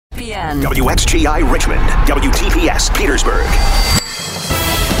ESPN. WXGI Richmond, WTPS Petersburg.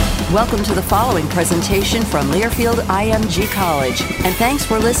 Welcome to the following presentation from Learfield IMG College, and thanks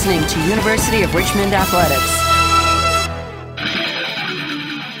for listening to University of Richmond Athletics.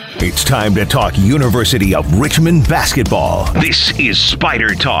 It's time to talk University of Richmond basketball. This is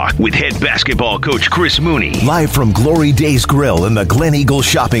Spider Talk with head basketball coach Chris Mooney. Live from Glory Days Grill in the Glen Eagle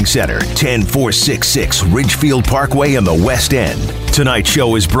Shopping Center, 10466 Ridgefield Parkway in the West End. Tonight's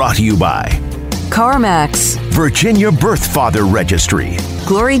show is brought to you by CarMax, Virginia Birth Father Registry,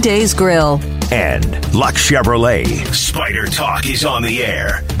 Glory Days Grill, and Lux Chevrolet. Spider Talk is on the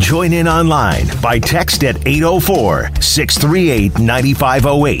air. Join in online by text at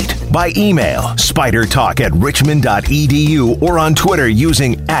 804-638-9508. By email, spidertalk@richmond.edu, or on Twitter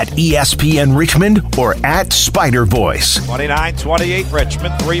using @ESPN Richmond or @SpiderVoice. 29-28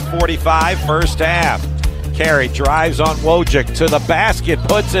 Richmond, 3:45 first half. Carey drives on Wojcik to the basket,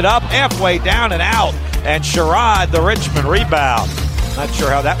 puts it up halfway down and out, and Sherrod the Richmond rebound. Not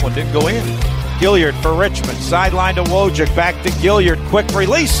sure how that one didn't go in. Gilyard for Richmond, sideline to Wojcik, back to Gilyard, quick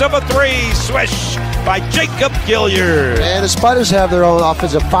release of a three, swish by Jacob Gilyard. And the Spiders have their own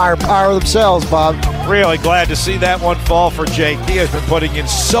offensive firepower themselves, Bob. Really glad to see that one fall for Jake. He has been putting in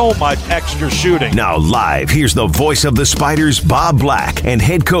so much extra shooting. Now live, here's the voice of the Spiders, Bob Black, and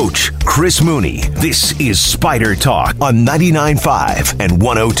head coach Chris Mooney. This is Spider Talk on 99.5 and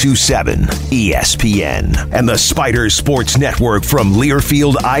 102.7 ESPN and the Spiders Sports Network from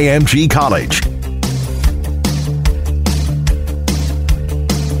Learfield IMG College.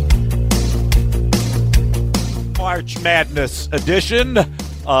 March Madness edition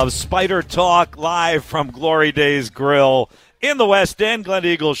of Spider Talk live from Glory Days Grill in the West End, Glen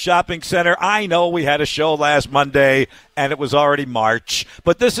Eagle Shopping Center. I know we had a show last Monday and it was already March,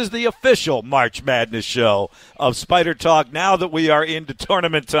 but this is the official March Madness show of Spider Talk now that we are into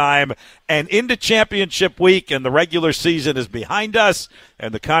tournament time and into championship week, and the regular season is behind us,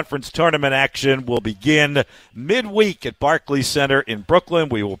 and the conference tournament action will begin midweek at Barclays Center in Brooklyn.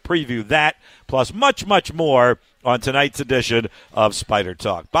 We will preview that, plus much, much more on tonight's edition of Spider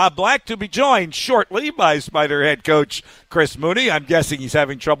Talk. Bob Black to be joined shortly by Spider head coach Chris Mooney. I'm guessing he's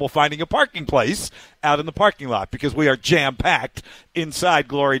having trouble finding a parking place out in the parking lot because we are jam-packed inside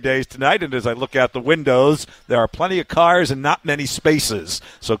Glory Days tonight. And as I look out the windows, there are plenty of cars and not many spaces.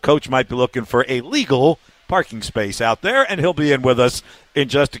 So Coach might be looking for a legal parking space out there, and he'll be in with us in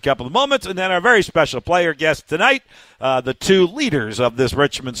just a couple of moments. And then our very special player guest tonight, the two leaders of this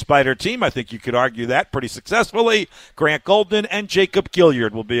Richmond Spider team. I think you could argue that pretty successfully. Grant Golden and Jacob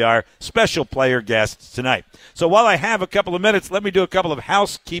Gilyard will be our special player guests tonight. So while I have a couple of minutes, let me do a couple of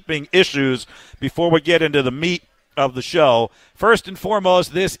housekeeping issues before we get into the meat of the show. First and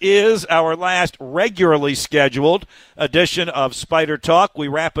foremost, this is our last regularly scheduled edition of Spider Talk. We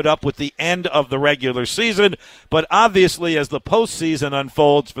wrap it up with the end of the regular season, but obviously as the postseason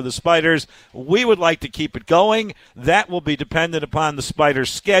unfolds for the Spiders, we would like to keep it going. That will be dependent upon the Spiders'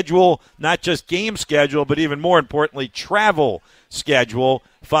 schedule, not just game schedule, but even more importantly, travel schedule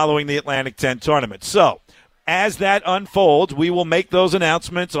following the Atlantic 10 tournament. So, as that unfolds, we will make those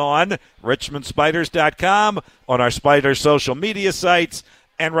announcements on richmondspiders.com, on our Spiders social media sites,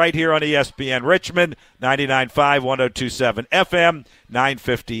 and right here on ESPN Richmond, 99.5, 102.7 FM,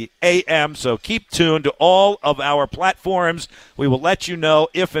 950 AM. So keep tuned to all of our platforms. We will let you know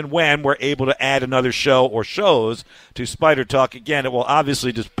if and when we're able to add another show or shows to Spider Talk. Again, it will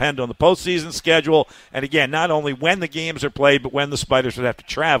obviously depend on the postseason schedule. And again, not only when the games are played, but when the Spiders would have to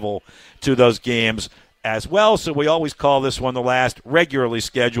travel to those games as well. So we always call this one the last regularly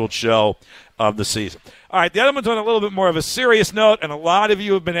scheduled show of the season. All right, the other one's on a little bit more of a serious note, and a lot of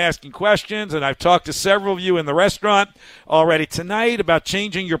you have been asking questions, and I've talked to several of you in the restaurant already tonight about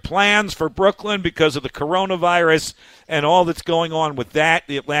changing your plans for Brooklyn because of the coronavirus and all that's going on with that.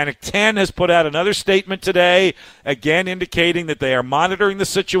 The Atlantic 10 has put out another statement today, again indicating that they are monitoring the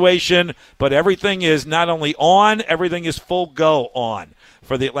situation, but everything is not only on, everything is full go on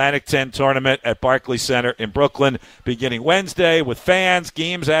for the Atlantic 10 tournament at Barclays Center in Brooklyn beginning Wednesday with fans,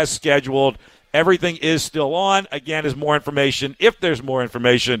 games as scheduled. Everything is still on. Again, as more information, if there's more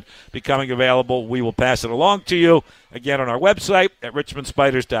information becoming available, we will pass it along to you. Again, on our website at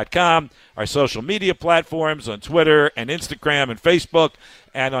richmondspiders.com, our social media platforms on Twitter and Instagram and Facebook,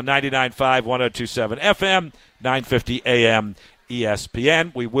 and on 99.5, 102.7 FM, 950 AM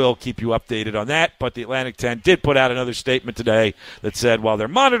ESPN. We will keep you updated on that, but the Atlantic 10 did put out another statement today that said while they're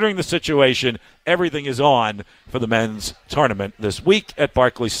monitoring the situation, everything is on for the men's tournament this week at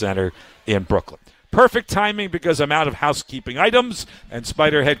Barclays Center in Brooklyn. Perfect timing because I'm out of housekeeping items, and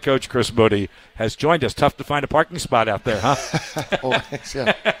Spider head coach Chris Mooney has joined us. Tough to find a parking spot out there, huh? Always,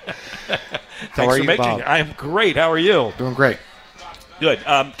 yeah. Thanks for making it. I am great. How are you? Doing great. Good.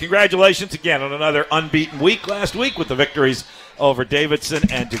 Congratulations again on another unbeaten week last week with the victories over Davidson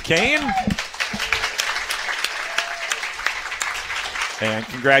and Duquesne. And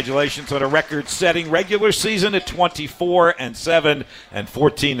congratulations on a record-setting regular season at 24-7 and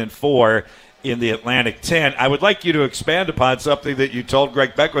 14-4 in the Atlantic 10. I would like you to expand upon something that you told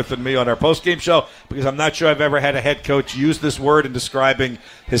Greg Beckwith and me on our postgame show, because I'm not sure I've ever had a head coach use this word in describing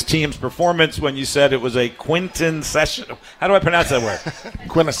his team's performance when you said it was a quintessential. How do I pronounce that word?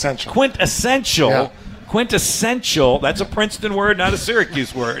 Quintessential. Quintessential. Yeah. Quintessential. That's a Princeton word, not a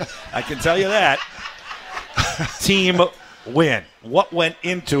Syracuse word. I can tell you that. Team win. What went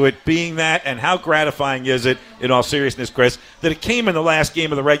into it being that, and how gratifying is it, in all seriousness, Chris, that it came in the last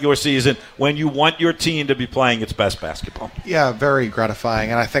game of the regular season when you want your team to be playing its best basketball? Yeah, very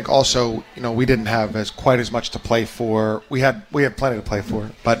gratifying. And I think also, we didn't have quite as much to play for. We had plenty to play for,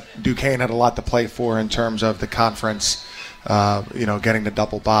 but Duquesne had a lot to play for in terms of the conference, getting the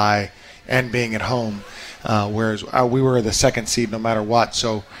double bye and being at home, whereas we were the second seed no matter what.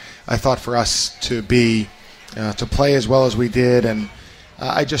 So I thought for us to be to play as well as we did, and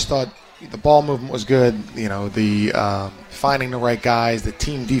I just thought the ball movement was good. The finding the right guys, the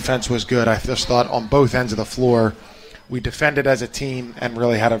team defense was good. I just thought on both ends of the floor, we defended as a team and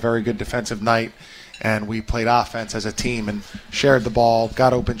really had a very good defensive night, and we played offense as a team and shared the ball,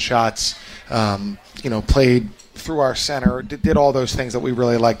 got open shots, played through our center, did all those things that we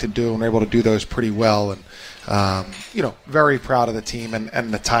really like to do, and were able to do those pretty well. And very proud of the team,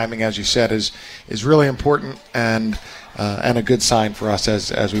 and the timing, as you said, is really important and a good sign for us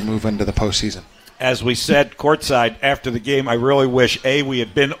as we move into the postseason. As we said courtside after the game, I really wish, A, we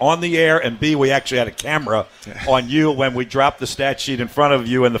had been on the air, and B, we actually had a camera on you when we dropped the stat sheet in front of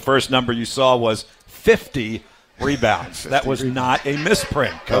you, and the first number you saw was 50 rebounds. That was not a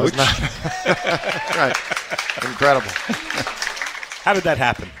misprint, Coach. Right. Incredible. How did that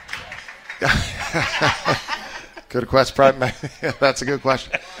happen? Good question. That's a good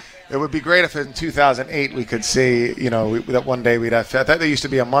question. It would be great if in 2008 we could see, that one day we'd have. I thought there used to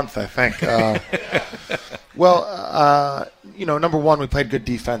be a month, I think. Number one, we played good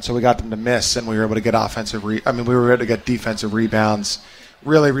defense, so we got them to miss, and we were able to get we were able to get defensive rebounds.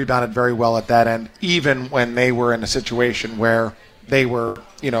 Really rebounded very well at that end, even when they were in a situation where they were,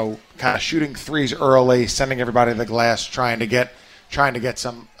 kind of shooting threes early, sending everybody to the glass, trying to get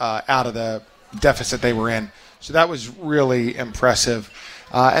some out of the deficit they were in. So that was really impressive.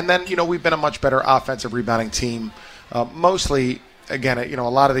 And then, we've been a much better offensive rebounding team. Mostly, again, a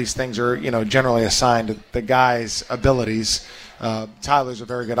lot of these things are, generally assigned to the guys' abilities. Tyler's a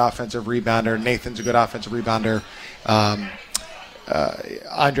very good offensive rebounder. Nathan's a good offensive rebounder.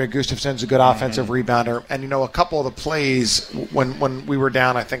 Andre Gustafson's a good offensive rebounder. And, a couple of the plays when we were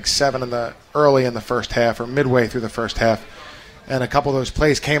down, I think 7 early in the first half or midway through the first half, and a couple of those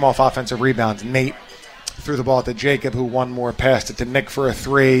plays came off offensive rebounds. Nate threw the ball to Jacob, who won more, passed it to Nick for a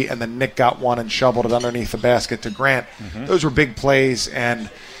 3, and then Nick got one and shoveled it underneath the basket to Grant. Those were big plays and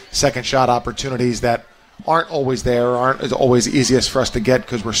second shot opportunities that aren't always there, aren't as always easiest for us to get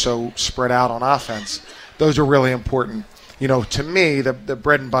because we're so spread out on offense. Those are really important. To me, the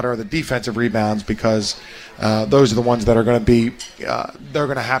bread and butter are the defensive rebounds, because those are the ones that are going to be they're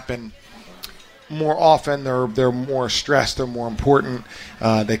going to happen more often. They're more stressed. They're more important.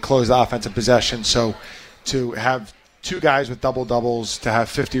 They close the offensive possession. So to have two guys with double-doubles, to have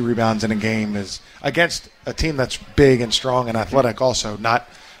 50 rebounds in a game is against a team that's big and strong and athletic also, not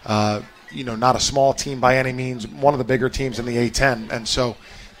a small team by any means, one of the bigger teams in the A-10. And so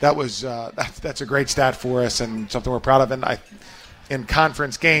that was that's a great stat for us and something we're proud of. And in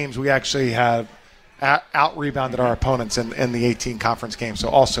conference games, we actually have out-rebounded our opponents in the 18 conference games, so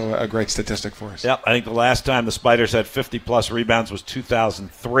also a great statistic for us. Yep, I think the last time the Spiders had 50-plus rebounds was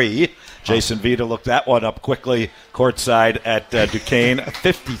 2003. Jason Vita looked that one up quickly courtside at Duquesne.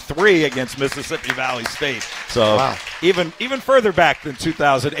 53 against Mississippi Valley State. So wow. even further back than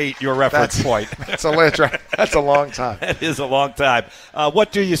 2008, your reference point. That's a long time. That is a long time.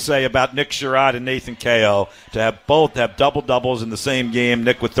 What do you say about Nick Sherrod and Nathan Kao to both have double-doubles in the same game?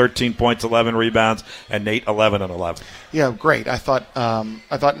 Nick with 13 points, 11 rebounds, and Nate 11 and 11. Yeah, great. I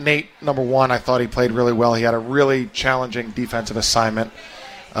thought Nate, number one, I thought he played really well. He had a really challenging defensive assignment.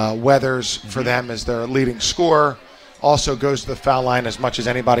 Weathers for them is their leading scorer. Also goes to the foul line as much as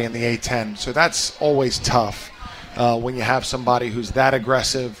anybody in the A-10. So that's always tough when you have somebody who's that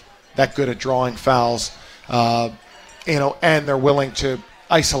aggressive, that good at drawing fouls, and they're willing to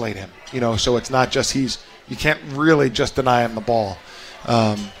isolate him. So it's not just you can't really just deny him the ball.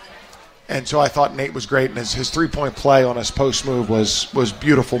 And so I thought Nate was great, and his three-point play on his post move was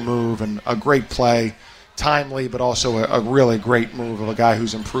beautiful move and a great play, timely, but also a really great move of a guy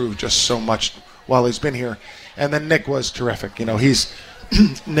who's improved just so much while he's been here. And then Nick was terrific. He's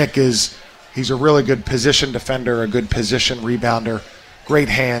he's a really good position defender, a good position rebounder, great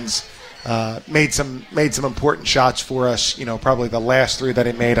hands. Made some important shots for us. Probably the last three that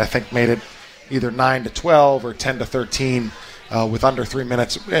he made, I think, made it either 9-12 or 10-13 with under 3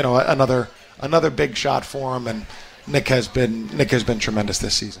 minutes. Another big shot for him, and Nick has been tremendous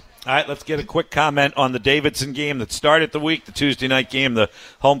this season. All right, let's get a quick comment on the Davidson game that started the week, the Tuesday night game, the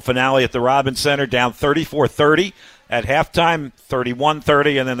home finale at the Robins Center, down 34-30. At halftime,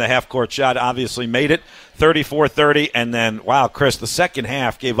 31-30, and then the half-court shot obviously made it 34-30. And then, wow, Chris, the second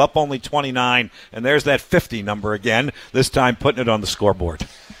half gave up only 29, and there's that 50 number again, this time putting it on the scoreboard.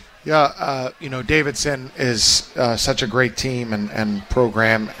 Yeah, Davidson is such a great team and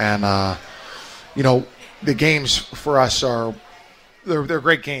program, and, the games for us they're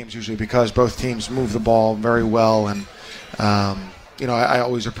great games usually because both teams move the ball very well, and, I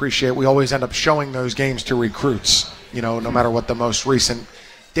always appreciate we always end up showing those games to recruits. No matter what the most recent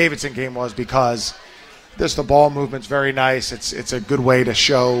Davidson game was, because the ball movement's very nice. It's a good way to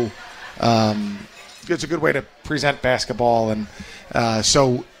show. It's a good way to present basketball, and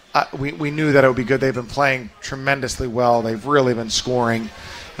so we knew that it would be good. They've been playing tremendously well. They've really been scoring,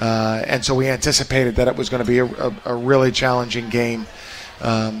 and so we anticipated that it was going to be a really challenging game.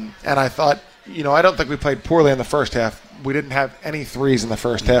 And I thought, I don't think we played poorly in the first half. We didn't have any threes in the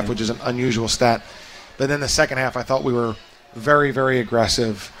first half, which is an unusual stat. But then the second half, I thought we were very, very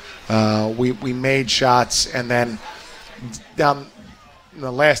aggressive. We made shots, and then down in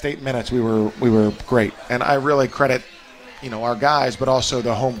the last 8 minutes, we were great. And I really credit, our guys, but also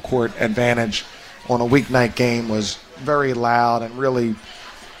the home court advantage on a weeknight game was very loud and really,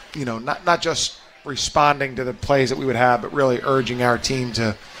 not just responding to the plays that we would have, but really urging our team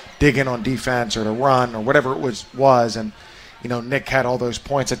to dig in on defense or to run or whatever it was. And Nick had all those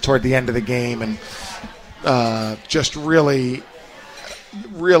points toward the end of the game, and just really,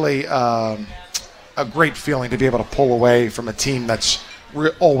 really a great feeling to be able to pull away from a team that's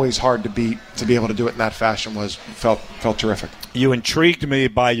always hard to beat. To be able to do it in that fashion felt terrific. You intrigued me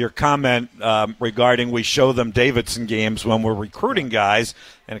by your comment regarding we show them Davidson games when we're recruiting guys,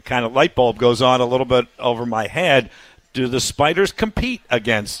 and a kind of light bulb goes on a little bit over my head. Do the Spiders compete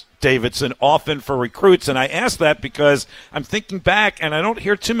against Davidson often for recruits? And I ask that because I'm thinking back, and I don't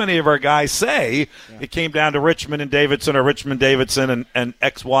hear too many of our guys say it came down to Richmond and Davidson or Richmond-Davidson and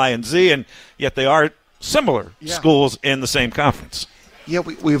X, Y, and Z, and yet they are similar schools in the same conference. Yeah,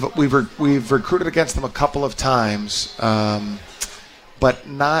 we've recruited against them a couple of times, but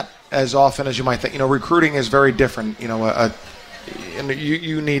not as often as you might think. Recruiting is very different. And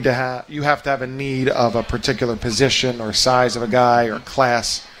you have to have a need of a particular position or size of a guy or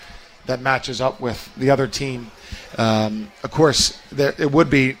class that matches up with the other team. Of course, it would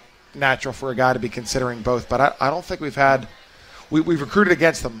be natural for a guy to be considering both, but I don't think we've recruited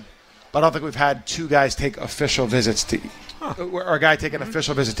against them, but I don't think we've had two guys take official visits to or a guy take an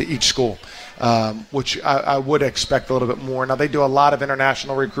official visit to each school, which I would expect a little bit more. Now, they do a lot of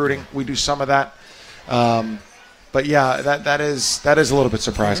international recruiting. We do some of that. But yeah, that is a little bit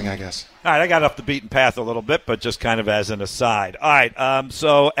surprising, I guess. All right, I got off the beaten path a little bit, but just kind of as an aside. All right,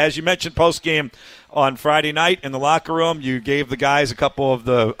 so as you mentioned post-game on Friday night in the locker room, you gave the guys a couple of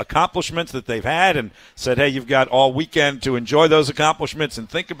the accomplishments that they've had and said, hey, you've got all weekend to enjoy those accomplishments and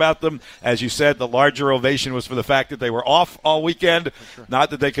think about them. As you said, the larger ovation was for the fact that they were off all weekend, not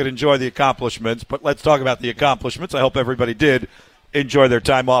that they could enjoy the accomplishments. But let's talk about the accomplishments. I hope everybody did enjoy their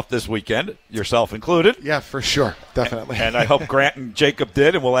time off this weekend, yourself included. Yeah, for sure. Definitely. And I hope Grant and Jacob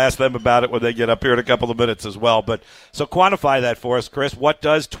did, and we'll ask them about it when they get up here in a couple of minutes as well. But so quantify that for us, Chris. What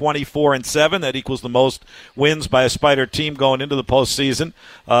does 24-7? That equals the most wins by a Spider team going into the postseason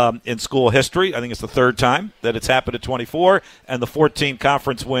in school history. I think it's the third time that it's happened at 24, and the 14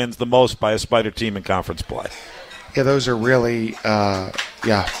 conference wins, the most by a Spider team in conference play. Yeah, those are really,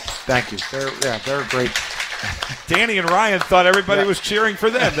 thank you. They're great. Danny and Ryan thought everybody was cheering for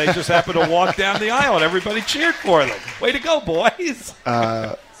them. They just happened to walk down the aisle and everybody cheered for them. Way to go, boys!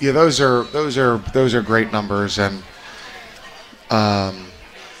 Those are great numbers, and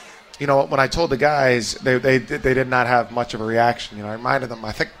when I told the guys, they did not have much of a reaction. I reminded them,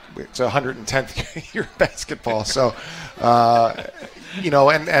 I think it's 110th year of basketball, so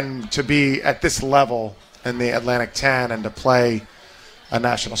and to be at this level in the Atlantic 10 and to play a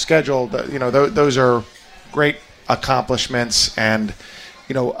national schedule, those are great accomplishments, and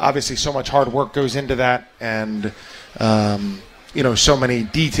obviously so much hard work goes into that, and so many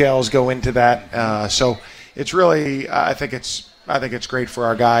details go into that. So it's really, I think it's great for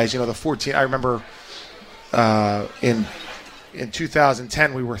our guys. The 14. I remember in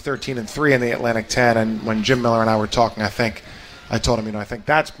 2010 we were 13-3 in the Atlantic 10, and when Jim Miller and I were talking, I told him, I think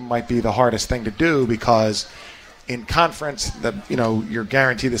that might be the hardest thing to do, because in conference, you're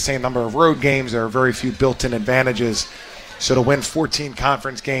guaranteed the same number of road games. There are very few built-in advantages. So to win 14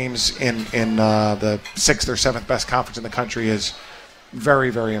 conference games in the 6th or 7th best conference in the country is very,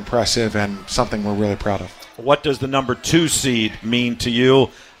 very impressive and something we're really proud of. What does the number 2 seed mean to you?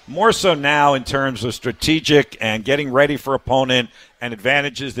 More so now in terms of strategic and getting ready for opponent and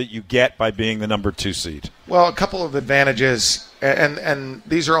advantages that you get by being the number 2 seed. Well, a couple of advantages, and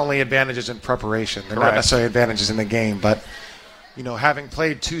these are only advantages in preparation. They're not necessarily advantages in the game, but having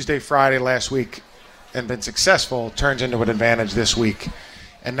played Tuesday, Friday last week and been successful turns into an advantage this week.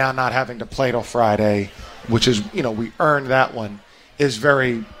 And now not having to play till Friday, which is, we earned that one, is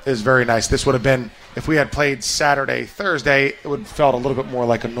very nice. This would have been, if we had played Saturday, Thursday, it would have felt a little bit more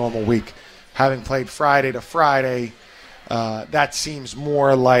like a normal week. Having played Friday to Friday, that seems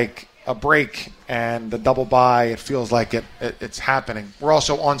more like a break, and the double bye, it feels like it's happening. We're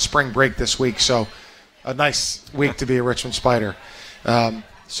also on spring break this week, so a nice week to be a Richmond Spider.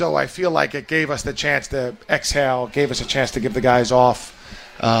 So I feel like it gave us the chance to exhale, gave us a chance to give the guys off,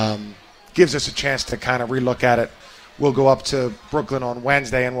 gives us a chance to kind of relook at it. We'll go up to Brooklyn on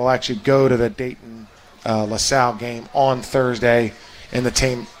Wednesday, and we'll actually go to the Dayton LaSalle game on Thursday in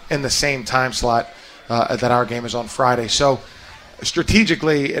the same time slot that our game is on Friday. So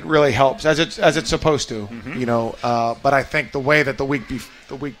strategically, it really helps, as it's supposed to. But I think the way that the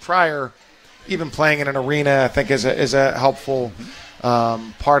week prior, even playing in an arena, I think is a helpful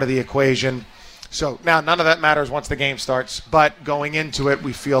part of the equation. So now none of that matters once the game starts, but going into it,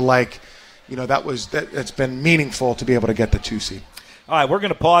 we feel like it's been meaningful to be able to get the 2 seed. All right, we're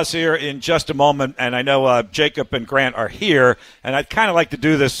going to pause here in just a moment, and I know Jacob and Grant are here, and I'd kind of like to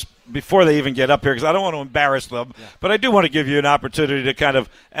do this before they even get up here because I don't want to embarrass them, but I do want to give you an opportunity to kind of,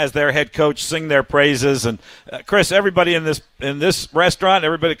 as their head coach, sing their praises. And Chris, everybody in this restaurant,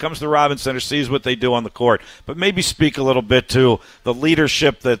 everybody that comes to the Robins Center sees what they do on the court, but maybe speak a little bit to the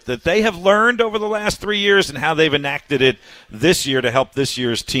leadership that they have learned over the last 3 years and how they've enacted it this year to help this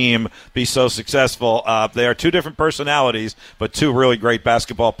year's team be so successful. They are 2 different personalities, but 2 really great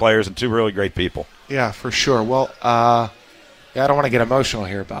basketball players and 2 really great people. Yeah, for sure. Well, I don't want to get emotional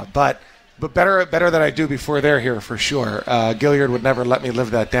here, Bob, but better that I do before they're here for sure. Gilyard would never let me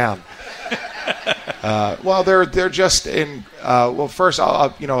live that down. Well, they're just in. Well, first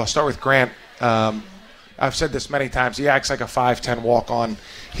I'll start with Grant. I've said this many times. He acts like a 5'10" walk-on.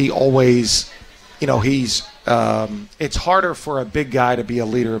 He always, he's. It's harder for a big guy to be a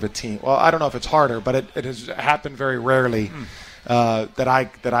leader of a team. Well, I don't know if it's harder, but it has happened very rarely that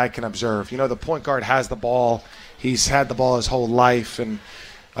I can observe. The point guard has the ball. He's had the ball his whole life, and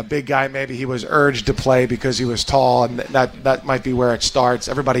a big guy, maybe he was urged to play because he was tall, and that might be where it starts.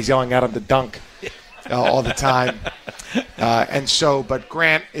 Everybody's yelling at him to dunk all the time. But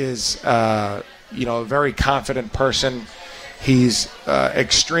Grant is, a very confident person. He's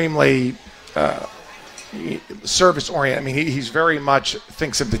extremely service-oriented. I mean, he's very much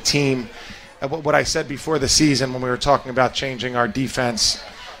thinks of the team. What I said before the season when we were talking about changing our defense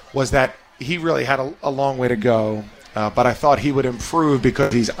was that he really had a long way to go, but I thought he would improve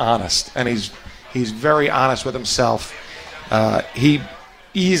because he's honest, and he's very honest with himself. He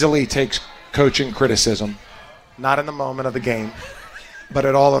easily takes coaching criticism, not in the moment of the game, but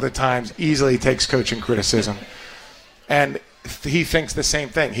at all other times, easily takes coaching criticism. And he thinks the same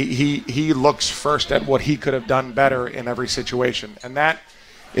thing. He looks first at what he could have done better in every situation, and that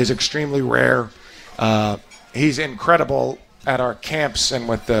is extremely rare. He's incredible at our camps and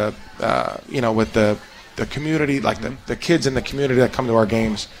with the community, like the kids in the community that come to our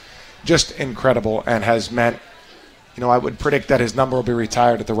games, just incredible, and has meant, I would predict that his number will be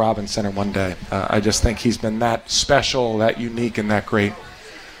retired at the Robins Center one day. I just think he's been that special, that unique, and that great.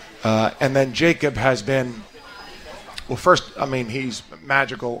 And then Jacob has been, well, first, he's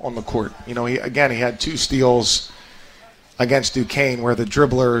magical on the court. He had 2 steals against Duquesne where the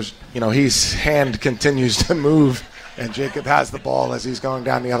dribblers, his hand continues to move, and Jacob has the ball as he's going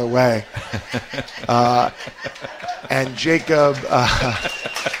down the other way. And Jacob,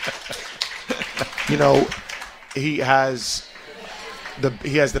 he has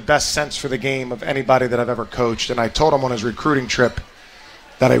the best sense for the game of anybody that I've ever coached. And I told him on his recruiting trip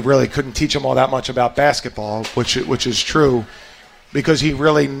that I really couldn't teach him all that much about basketball, which is true, because he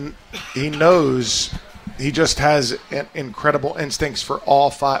knows, he just has incredible instincts for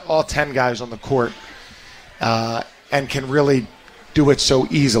all 10 guys on the court. And can really do it so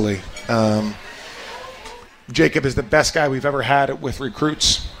easily. Jacob is the best guy we've ever had with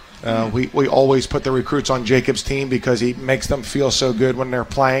recruits. We always put the recruits on Jacob's team because he makes them feel so good when they're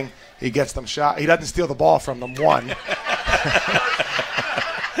playing. He gets them shot. He doesn't steal the ball from them, one.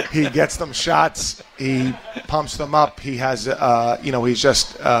 He gets them shots. He pumps them up. He has, he's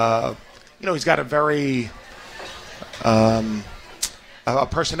just, he's got a very, a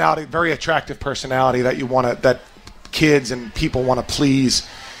personality, very attractive personality that kids and people want to please.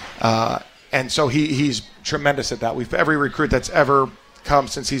 And so he's tremendous at that. Every recruit that's ever come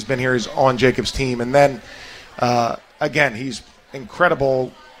since he's been here is on Jacob's team. And then, again, he's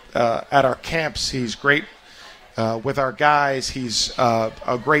incredible at our camps. He's great with our guys. He's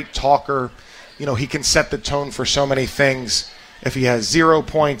a great talker. He can set the tone for so many things if he has 0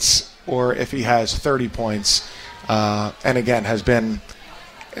 points or if he has 30 points. And again, has been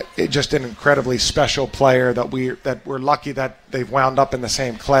just an incredibly special player that we're lucky that they've wound up in the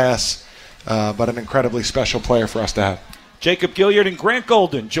same class, but an incredibly special player for us to have. Jacob Gilyard and Grant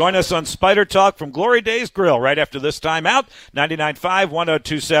Golden join us on Spider Talk from Glory Days Grill right after this time out. 99.5,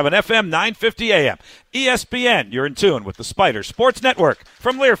 102.7 FM, 950 AM. ESPN, you're in tune with the Spider Sports Network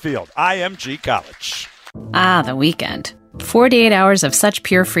from Learfield, IMG College. Ah, the weekend. 48 hours of such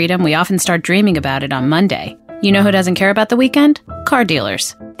pure freedom, we often start dreaming about it on Monday. You know who doesn't care about the weekend? Car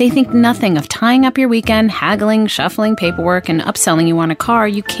dealers. They think nothing of tying up your weekend, haggling, shuffling paperwork, and upselling you on a car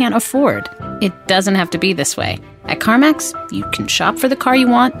you can't afford. It doesn't have to be this way. At CarMax, you can shop for the car you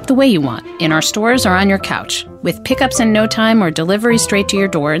want the way you want, in our stores or on your couch, with pickups in no time or delivery straight to your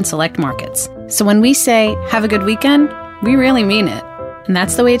door in select markets. So when we say, have a good weekend, we really mean it. And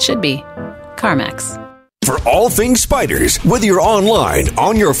that's the way it should be. CarMax. For all things Spiders, whether you're online,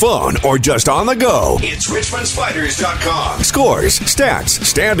 on your phone, or just on the go, it's RichmondSpiders.com. Scores, stats,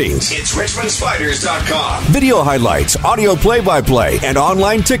 standings. It's RichmondSpiders.com. Video highlights, audio play-by-play, and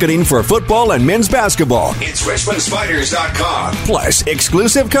online ticketing for football and men's basketball. It's RichmondSpiders.com. Plus,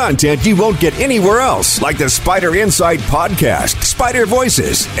 exclusive content you won't get anywhere else, like the Spider Insight podcast, Spider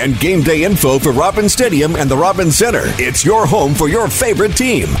Voices, and game day info for Robin Stadium and the Robin Center. It's your home for your favorite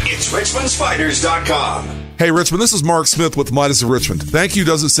team. It's RichmondSpiders.com. Hey, Richmond, this is Mark Smith with Midas of Richmond. Thank you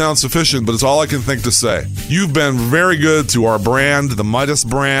doesn't sound sufficient, but it's all I can think to say. You've been very good to our brand, the Midas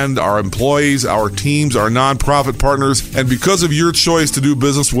brand, our employees, our teams, our nonprofit partners, and because of your choice to do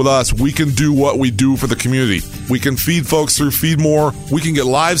business with us, we can do what we do for the community. We can feed folks through Feed More. We can get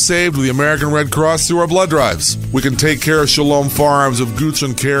lives saved with the American Red Cross through our blood drives. We can take care of Shalom Farms, of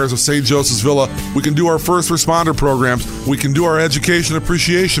Gutschen Cares, of St. Joseph's Villa. We can do our first responder programs. We can do our education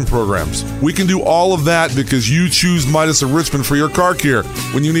appreciation programs. We can do all of that because you choose Midas of Richmond for your car care.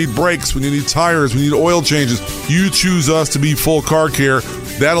 When you need brakes, when you need tires, when you need oil changes, you choose us to be full car care.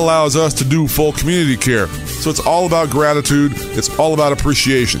 That allows us to do full community care. So it's all about gratitude. It's all about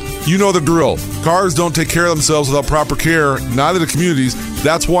appreciation. You know the drill. Cars don't take care of themselves without proper care, neither do communities.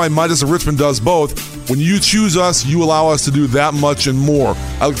 That's why Midas of Richmond does both. When you choose us, you allow us to do that much and more.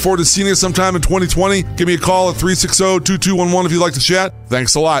 I look forward to seeing you sometime in 2020. Give me a call at 360-2211 if you'd like to chat.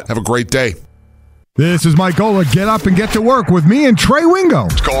 Thanks a lot. Have a great day. This is Mike Golick. Get up and get to work with me and Trey Wingo.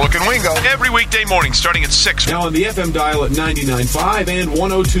 It's Golick and Wingo every weekday morning starting at 6. Now on the FM dial at 99.5 and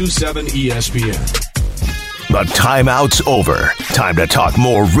 102.7 ESPN. The timeout's over. Time to talk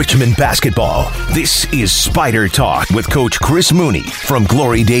more Richmond basketball. This is Spider Talk with Coach Chris Mooney from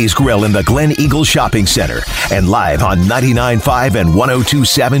Glory Days Grill in the Glen Eagle Shopping Center and live on 99.5 and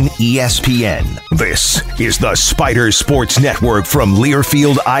 102.7 ESPN. This is the Spider Sports Network from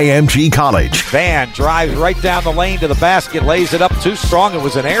Learfield IMG College. Van drives right down the lane to the basket, lays it up too strong. It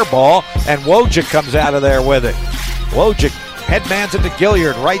was an air ball, and Wojcik comes out of there with it. Wojcik headmans it to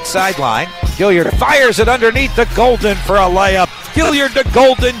Gilyard, right sideline. Gilyard fires it underneath to Golden for a layup. Gilyard to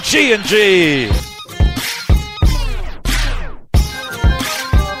Golden, G&G.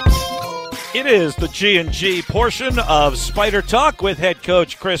 It is the G&G portion of Spider Talk with head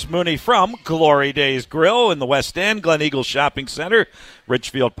coach Chris Mooney from Glory Days Grill in the West End, Glen Eagle Shopping Center,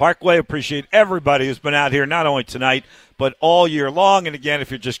 Richfield Parkway. Appreciate everybody who's been out here, not only tonight, but all year long. And again,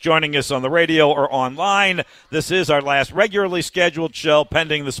 if you're just joining us on the radio or online, this is our last regularly scheduled show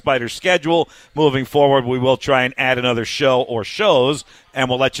pending the Spider schedule. Moving forward, we will try and add another show or shows, and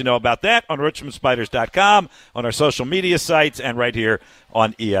we'll let you know about that on richmondspiders.com, on our social media sites, and right here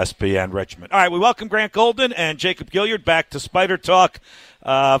on ESPN Richmond. All right, we welcome Grant Golden and Jacob Gilyard back to Spider Talk.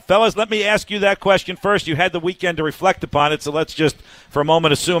 Fellas, let me ask you that question first. You had the weekend to reflect upon it, so let's just for a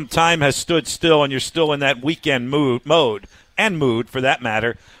moment assume time has stood still and you're still in that weekend mood for that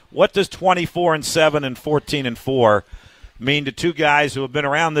matter. What does 24-7 and 14-4 mean to two guys who have been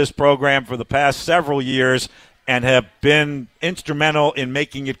around this program for the past several years and have been instrumental in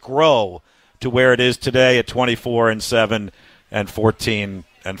making it grow to where it is today at 24-7 and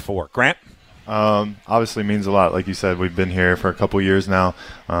 14-4. Grant? Obviously means a lot. Like you said, we've been here for a couple years now,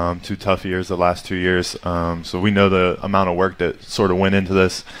 2 tough years the last 2 years. So we know the amount of work that sort of went into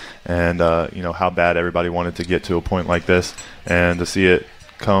this and, how bad everybody wanted to get to a point like this. And to see it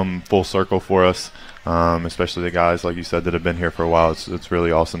come full circle for us, especially the guys, like you said, that have been here for a while, it's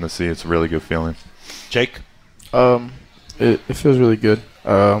really awesome to see. It's a really good feeling. Jake? It feels really good.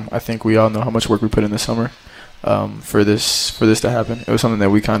 I think we all know how much work we put in this summer. For this to happen. It was something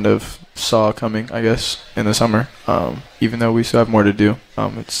that we kind of saw coming, I guess, in the summer. Even though we still have more to do,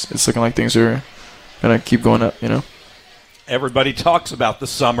 it's looking like things are gonna keep going up. Everybody talks about the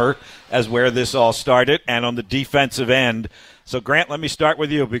summer as where this all started, and on the defensive end. So, Grant, let me start with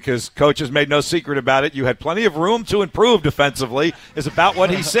you because Coach has made no secret about it. You had plenty of room to improve defensively, is about what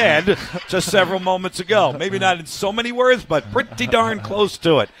he said just several moments ago. Maybe not in so many words, but pretty darn close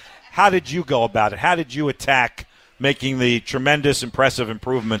to it. How did you go about it? How did you attack making the tremendous, impressive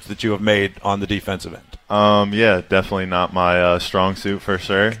improvements that you have made on the defensive end? Yeah, definitely not my strong suit for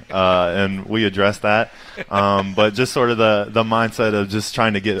sure, and we addressed that. But just sort of the mindset of just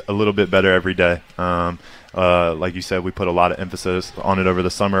trying to get a little bit better every day. Like you said, we put a lot of emphasis on it over the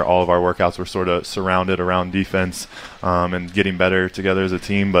summer. All of our workouts were sort of surrounded around defense and getting better together as a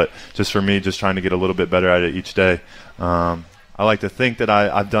team. But just for me, just trying to get a little bit better at it each day. I like to think that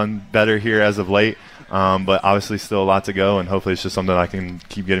I've done better here as of late, but obviously still a lot to go, and hopefully it's just something I can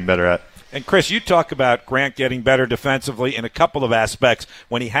keep getting better at. And, Chris, you talk about Grant getting better defensively in a couple of aspects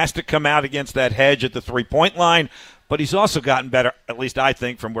when he has to come out against that hedge at the three-point line, but he's also gotten better, at least I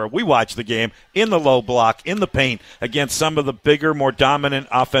think, from where we watch the game, in the low block, in the paint, against some of the bigger, more dominant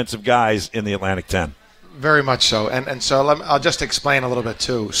offensive guys in the Atlantic 10. Very much so. And so I'll just explain a little bit,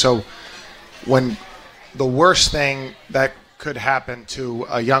 too. So when the worst thing that could happen to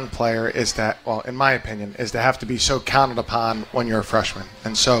a young player is that, well, in my opinion, is to have to be so counted upon when you're a freshman.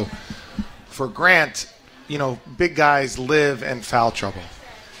 And so for Grant, big guys live in foul trouble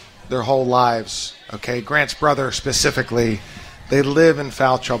their whole lives, okay? Grant's brother specifically, they live in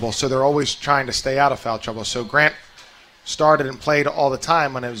foul trouble, so they're always trying to stay out of foul trouble. So Grant started and played all the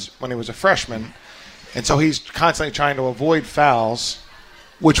time when he was a freshman, and so he's constantly trying to avoid fouls,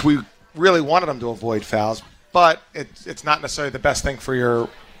 which we really wanted him to avoid fouls, but it's not necessarily the best thing for your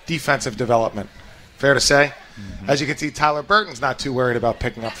defensive development. Fair to say? Mm-hmm. As you can see, Tyler Burton's not too worried about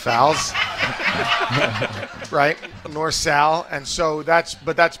picking up fouls, right? Nor Sal. And so that's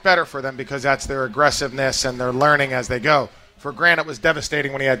better for them because that's their aggressiveness and they're learning as they go. For Grant, it was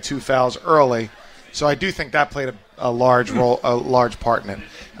devastating when he had 2 fouls early. So I do think that played a large role, a large part in it.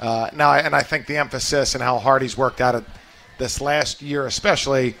 I think the emphasis and how hard he's worked at it this last year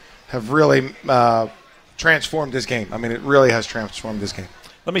especially have really transformed his game. I mean, it really has transformed his game.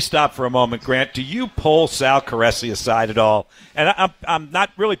 Let me stop for a moment, Grant. Do you pull Sal Caresi aside at all? And I'm not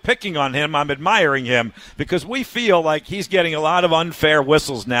really picking on him. I'm admiring him because we feel like he's getting a lot of unfair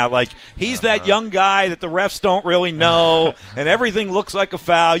whistles now. Like he's that young guy that the refs don't really know, and everything looks like a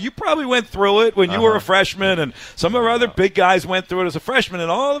foul. You probably went through it when you were a freshman, and some of our other big guys went through it as a freshman,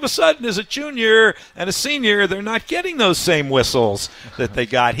 and all of a sudden as a junior and a senior, they're not getting those same whistles that they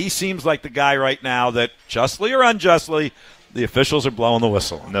got. He seems like the guy right now that, justly or unjustly, the officials are blowing the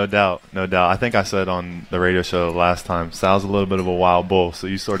whistle. No doubt. I think I said on the radio show last time, Sal's a little bit of a wild bull, so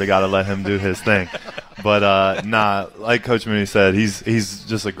you sort of got to let him do his thing. But, like Coach Mooney said, he's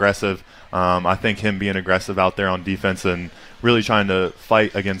just aggressive. I think him being aggressive out there on defense and really trying to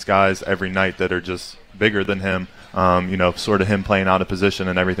fight against guys every night that are just bigger than him, sort of him playing out of position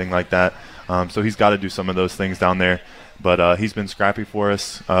and everything like that. So he's got to do some of those things down there. But he's been scrappy for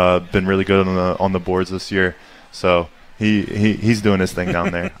us, been really good on the boards this year. So He's doing his thing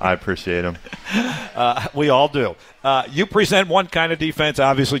down there. I appreciate him. We all do. You present one kind of defense.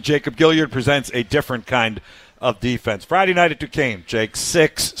 Obviously, Jacob Gilyard presents a different kind of defense. Friday night at Duquesne, Jake,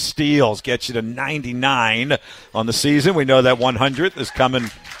 6 steals, gets you to 99 on the season. We know that 100th is coming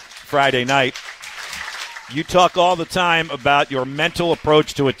Friday night. You talk all the time about your mental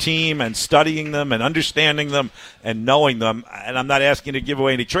approach to a team and studying them and understanding them and knowing them. And I'm not asking you to give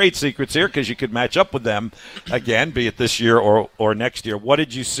away any trade secrets here because you could match up with them again, be it this year or next year. What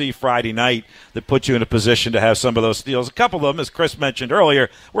did you see Friday night that put you in a position to have some of those steals? A couple of them, as Chris mentioned earlier,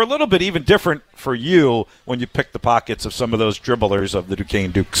 were a little bit even different for you when you picked the pockets of some of those dribblers of the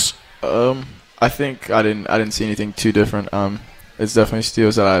Duquesne Dukes. I think I didn't see anything too different. It's definitely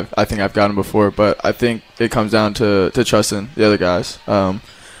steals that I think I've gotten before, but I think it comes down to trusting the other guys. Because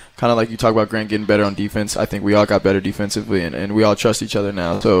kind of like you talk about Grant getting better on defense. I think we all got better defensively, and we all trust each other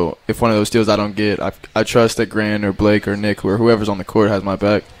now. So if one of those steals I don't get, I trust that Grant or Blake or Nick or whoever's on the court has my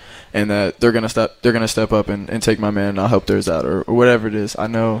back, and that they're gonna step up and take my man, and I'll help theirs out or whatever it is. I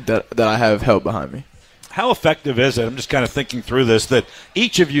know that I have help behind me. How effective is it? I'm just kind of thinking through this, that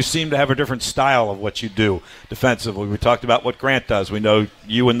each of you seem to have a different style of what you do defensively. We talked about what Grant does. We know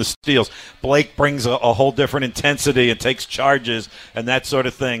you and the steals. Blake brings a whole different intensity and takes charges and that sort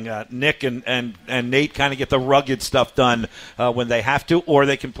of thing. Nick and Nate kind of get the rugged stuff done when they have to, or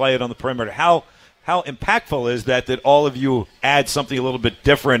they can play it on the perimeter. How impactful is that all of you add something a little bit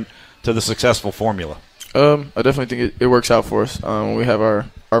different to the successful formula? I definitely think it works out for us. When we have our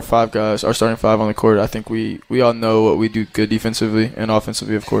 5 guys, our starting 5 on the court, I think we all know what we do good defensively and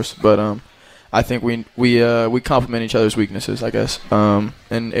offensively, of course. But I think we complement each other's weaknesses, I guess.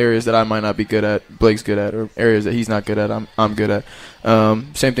 In areas that I might not be good at, Blake's good at, or areas that he's not good at, I'm good at.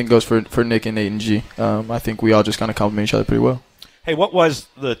 Same thing goes for Nick and Nate and G. I think we all just kind of complement each other pretty well. Hey, what was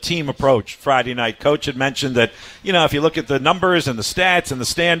the team approach Friday night? Coach had mentioned that, if you look at the numbers and the stats and the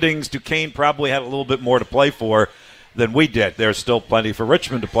standings, Duquesne probably had a little bit more to play for than we did. There's still plenty for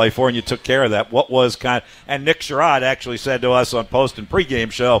Richmond to play for, and you took care of that. What was and Nick Sherrod actually said to us on post and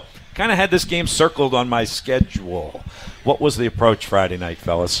pregame show, kind of had this game circled on my schedule. What was the approach Friday night,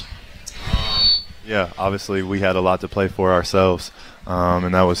 fellas? Yeah, obviously we had a lot to play for ourselves,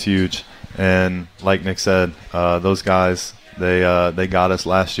 and that was huge. And like Nick said, those guys, they got us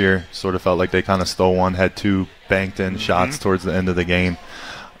last year. Sort of felt like they kind of stole one, had 2 banked-in shots towards the end of the game.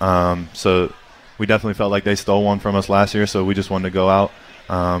 So we definitely felt like they stole one from us last year, so we just wanted to go out,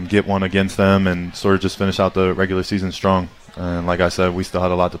 get one against them, and sort of just finish out the regular season strong. And like I said, we still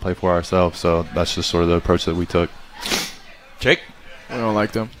had a lot to play for ourselves, so that's just sort of the approach that we took. Jake? We don't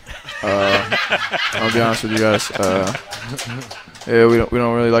like them. I'll be honest with you guys. Yeah, we don't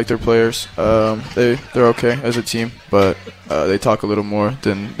really like their players. They're okay as a team, but they talk a little more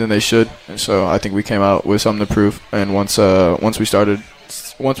than they should. And so I think we came out with something to prove. And once we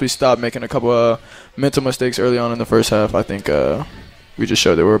stopped making a couple of mental mistakes early on in the first half, I think we just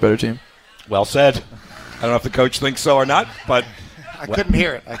showed that we're a better team. Well said. I don't know if the coach thinks so or not, but I couldn't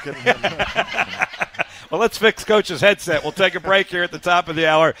hear it. Well, let's fix Coach's headset. We'll take a break here at the top of the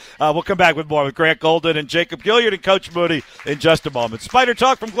hour. We'll come back with more with Grant Golden and Jacob Gilyard and Coach Moody in just a moment. Spider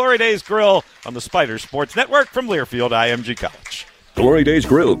Talk from Glory Days Grill on the Spider Sports Network from Learfield IMG College. Glory Days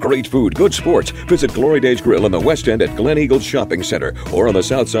Grill, great food, good sports. Visit Glory Days Grill in the West End at Glen Eagles Shopping Center or on the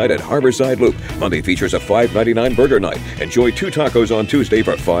South Side at Harborside Loop. Monday features a $5.99 burger night. Enjoy 2 tacos on Tuesday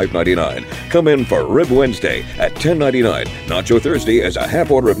for $5.99. Come in for Rib Wednesday at $10.99. Nacho Thursday as a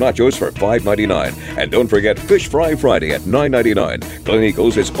half order of nachos for $5.99. And don't forget Fish Fry Friday at $9.99. Glen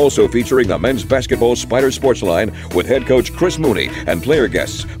Eagles is also featuring the men's basketball Spider Sports line with head coach Chris Mooney and player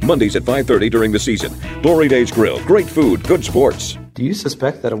guests Mondays at 5:30 during the season. Glory Days Grill, great food, good sports. Do you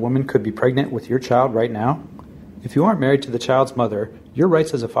suspect that a woman could be pregnant with your child right now? If you aren't married to the child's mother, your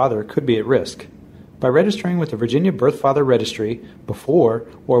rights as a father could be at risk. By registering with the Virginia Birth Father Registry before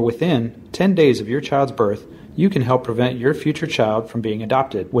or within 10 days of your child's birth, you can help prevent your future child from being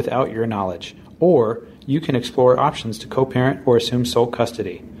adopted without your knowledge. Or you can explore options to co-parent or assume sole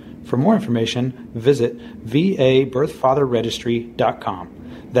custody. For more information, visit VABirthfatherregistry.com.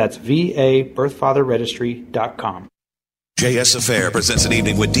 That's VABirthfatherregistry.com. JS Affair presents an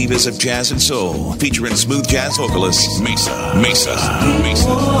evening with divas of jazz and soul, featuring smooth jazz vocalist Mesa.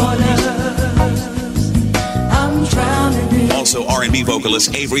 Also R&B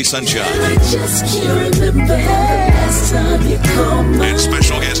vocalist Avery Sunshine. And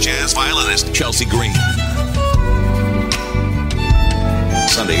special guest jazz violinist Chelsea Green.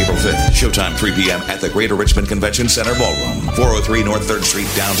 Sunday, April 5th, showtime 3 p.m. at the Greater Richmond Convention Center Ballroom, 403 North 3rd Street,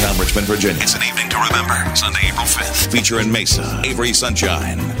 downtown Richmond, Virginia. It's an evening to remember. Sunday, April 5th, featuring Mesa, Avery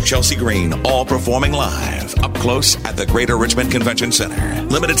Sunshine, Chelsea Green, all performing live, up close at the Greater Richmond Convention Center.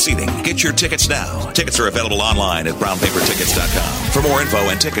 Limited seating. Get your tickets now. Tickets are available online at brownpapertickets.com. For more info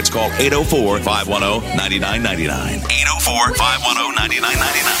and tickets, call 804-510-9999.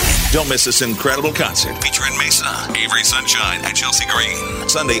 804-510-9999. Don't miss this incredible concert featuring Mesa, Avery Sunshine, and Chelsea Green.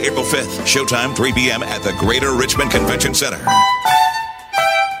 Sunday, April 5th, showtime 3 p.m. at the Greater Richmond Convention Center.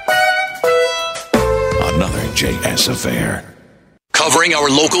 Another JS Affair. Covering our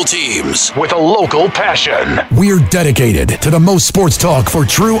local teams with a local passion. We're dedicated to the most sports talk for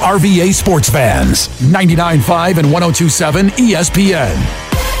true RVA sports fans. 99.5 and 102.7 ESPN.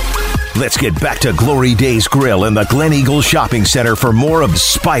 Let's get back to Glory Days Grill in the Glen Eagle Shopping Center for more of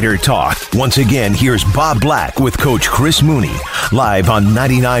Spider Talk. Once again, here's Bob Black with Coach Chris Mooney, live on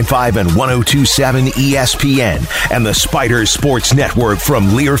 99.5 and 102.7 ESPN and the Spider Sports Network from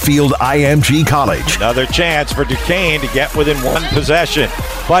Learfield IMG College. Another chance for Duquesne to get within one possession.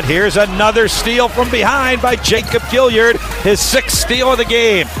 But here's another steal from behind by Jacob Gilyard, his 6th steal of the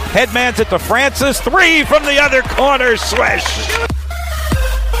game. Headman's at the Francis, 3 from the other corner, swish.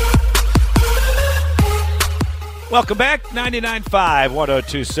 Welcome back, 99.5,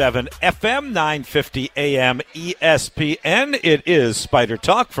 102.7 FM, 950 AM ESPN. It is Spider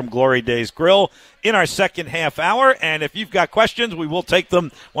Talk from Glory Days Grill in our second half hour. And if you've got questions, we will take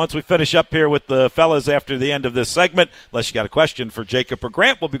them once we finish up here with the fellas after the end of this segment. Unless you got a question for Jacob or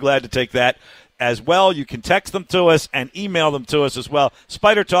Grant, we'll be glad to take that as well. You can text them to us and email them to us as well.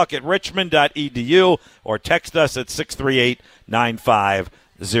 SpiderTalk@richmond.edu or text us at 638-9508.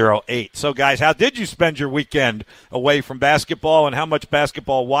 So, guys, how did you spend your weekend away from basketball, and how much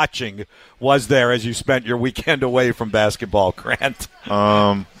basketball watching was there as you spent your weekend away from basketball, Grant?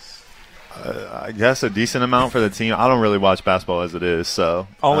 I guess a decent amount for the team. I don't really watch basketball as it is, so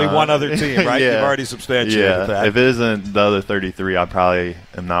only one other team, right? Yeah. You've already substantiated that. If it isn't the other 33, I probably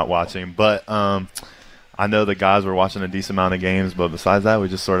am not watching. But I know the guys were watching a decent amount of games, but besides that, we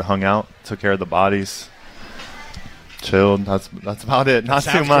just sort of hung out, took care of the bodies. Chilled. That's about it. Not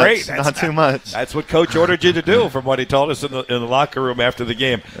too much. Great. Not too much. That's what Coach ordered you to do, from what he told us in the locker room after the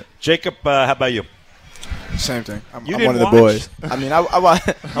game. Jacob, how about you? Same thing. I'm You one didn't of the watch? boys. I mean, I'm You one of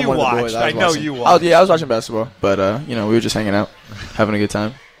the watched. boys. I know you watched. I was watching basketball, but we were just hanging out, having a good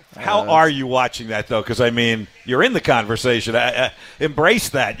time. How are you watching that, though? Because, I mean, you're in the conversation. Embrace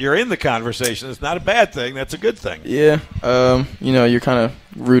that. You're in the conversation. It's not a bad thing. That's a good thing. Yeah. You're kind of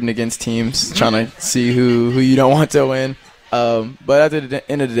rooting against teams, trying to see who you don't want to win. But at the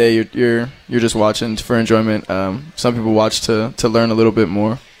end of the day, you're just watching for enjoyment. Some people watch to learn a little bit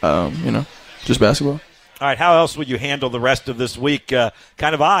more. Just basketball. All right, how else would you handle the rest of this week?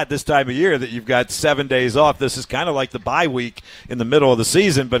 Kind of odd this time of year that you've got 7 days off. This is kind of like the bye week in the middle of the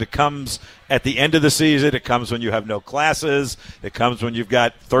season, but it comes at the end of the season. It comes when you have no classes. It comes when you've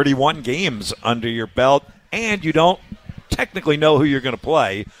got 31 games under your belt, and you don't technically know who you're going to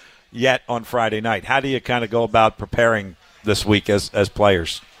play yet on Friday night. How do you kind of go about preparing this week as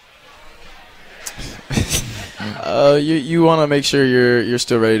players? You want to make sure you're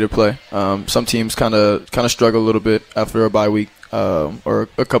still ready to play. Some teams kind of struggle a little bit after a bye week or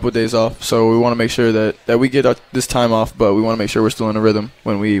a couple of days off. So we want to make sure that we get this time off, but we want to make sure we're still in a rhythm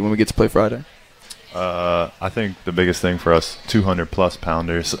when we get to play Friday. I think the biggest thing for us 200-plus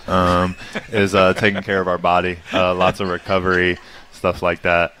pounders is taking care of our body. Lots of recovery, stuff like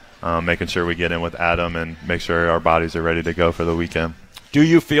that. Making sure we get in with Adam and make sure our bodies are ready to go for the weekend. Do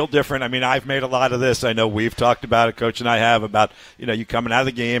you feel different? I mean, I've made a lot of this. I know we've talked about it, Coach and I have, about, you coming out of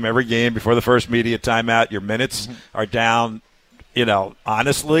the game, every game before the first media timeout, your minutes are down.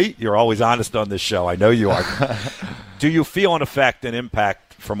 Honestly, you're always honest on this show. I know you are. Do you feel an effect and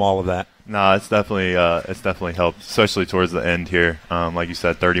impact from all of that? No, it's definitely helped, especially towards the end here. Like you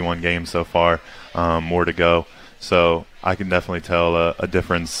said, 31 games so far, more to go. So I can definitely tell a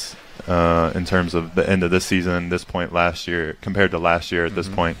difference in terms of the end of this season, this point last year, compared to last year at this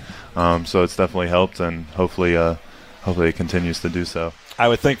point. So it's definitely helped, and hopefully it continues to do so. I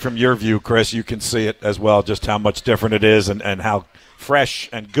would think from your view, Chris, you can see it as well, just how much different it is and how fresh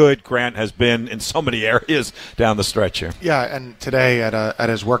and good Grant has been in so many areas down the stretch here. Yeah, and today at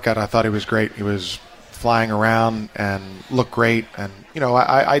his workout, I thought he was great. He was flying around and looked great. And,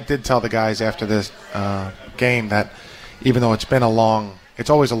 I did tell the guys after this game that even though it's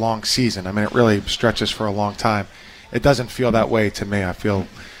always a long season. I mean, it really stretches for a long time. It doesn't feel that way to me. I feel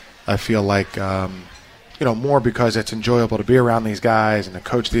like, more because it's enjoyable to be around these guys and to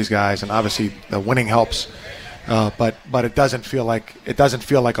coach these guys, and obviously the winning helps. But it doesn't feel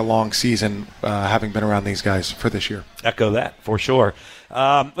like a long season having been around these guys for this year. Echo that for sure.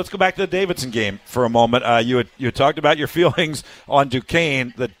 Let's go back to the Davidson game for a moment. You had talked about your feelings on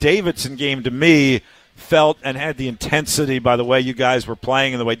Duquesne. The Davidson game, to me, felt and had the intensity by the way you guys were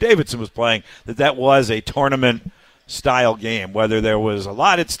playing and the way Davidson was playing, that was a tournament-style game. Whether there was a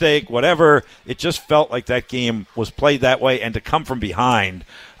lot at stake, whatever, it just felt like that game was played that way. And to come from behind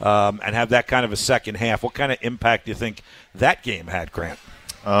and have that kind of a second half, what kind of impact do you think that game had, Grant?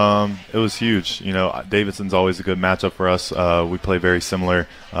 It was huge. Davidson's always a good matchup for us. We play very similar.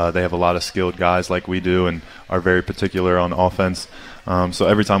 They have a lot of skilled guys like we do and are very particular on offense. So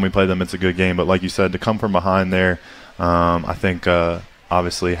every time we play them, it's a good game. But like you said, to come from behind there, I think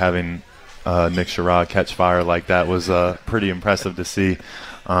obviously having Nick Sherrod catch fire like that was pretty impressive to see.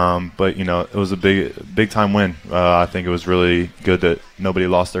 But, it was a big-time win. I think it was really good that nobody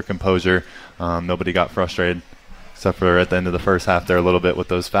lost their composure. Nobody got frustrated, except for at the end of the first half there a little bit with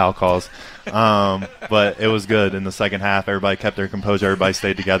those foul calls. But it was good. In the second half, everybody kept their composure. Everybody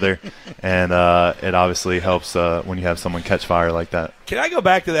stayed together. And it obviously helps when you have someone catch fire like that. Can I go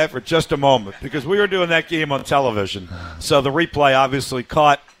back to that for just a moment? Because we were doing that game on television. So the replay obviously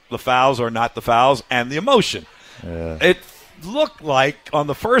caught the fouls or not the fouls and the emotion. Yeah. It looked like on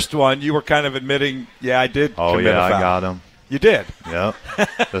the first one you were kind of admitting, I did commit a foul. I got him. You did? Yep.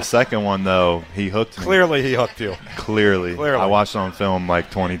 The second one, though, he hooked me. Clearly he hooked you. Clearly. I watched it on film like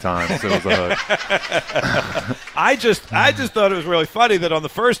 20 times. It was a hook. I just thought it was really funny that on the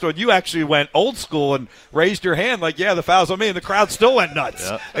first one you actually went old school and raised your hand like, the foul's on me, and the crowd still went nuts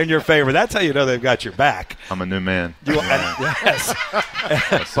in your favor. That's how you know they've got your back. I'm a new man. Yes.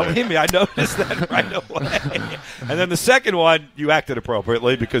 Believe me, I noticed that right away. And then the second one, you acted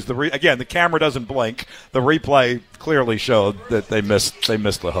appropriately because, the camera doesn't blink. The replay clearly showed that they missed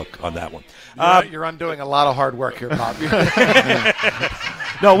the hook on that one. You're undoing a lot of hard work here, Bob.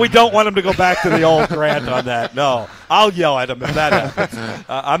 No, we don't want him to go back to the old Grant on that. No, I'll yell at him if that happens.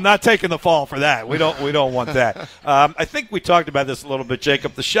 I'm not taking the fall for that. We don't want that. I think we talked about this a little bit,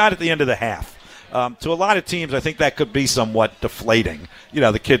 Jacob. The shot at the end of the half. To a lot of teams, I think that could be somewhat deflating.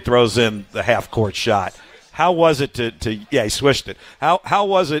 The kid throws in the half-court shot. How was it to he swished it. How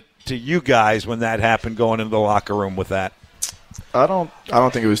was it to you guys when that happened going into the locker room with that? I don't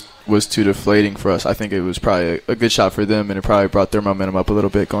think it was too deflating for us. I think it was probably a good shot for them, and it probably brought their momentum up a little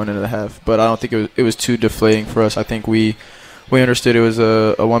bit going into the half. But I don't think it was too deflating for us. I think we understood it was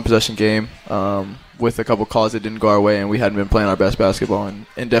a one-possession game with a couple calls that didn't go our way, and we hadn't been playing our best basketball and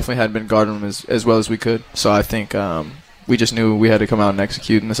definitely hadn't been guarding them as well as we could. So I think we just knew we had to come out and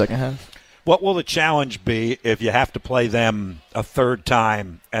execute in the second half. What will the challenge be if you have to play them a third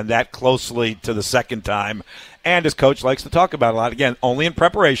time and that closely to the second time? And as Coach likes to talk about a lot, again, only in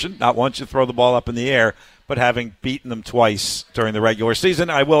preparation, not once you throw the ball up in the air, but having beaten them twice during the regular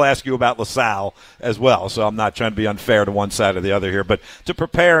season. I will ask you about LaSalle as well, so I'm not trying to be unfair to one side or the other here. But to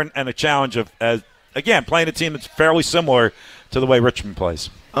prepare and a challenge of, again, playing a team that's fairly similar to the way Richmond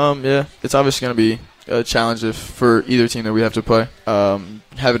plays. It's obviously going to be a challenge for either team that we have to play.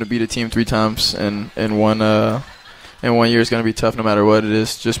 Having to beat a team 3 times in one year is going to be tough no matter what it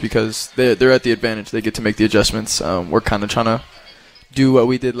is, just because they're at the advantage. They get to make the adjustments. We're kind of trying to do what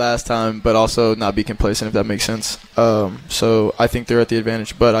we did last time, but also not be complacent, if that makes sense. So I think they're at the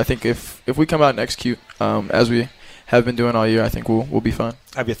advantage. But I think if we come out and execute as we have been doing all year, I think we'll be fine.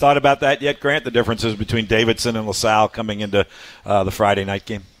 Have you thought about that yet, Grant, the differences between Davidson and LaSalle coming into the Friday night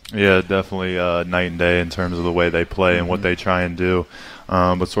game? Yeah, definitely night and day in terms of the way they play and what they try and do.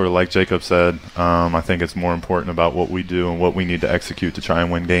 But sort of like Jacob said, I think it's more important about what we do and what we need to execute to try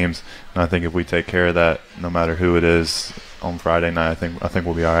and win games. And I think if we take care of that, no matter who it is on Friday night, I think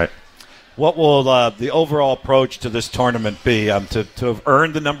we'll be all right. What will the overall approach to this tournament be? To have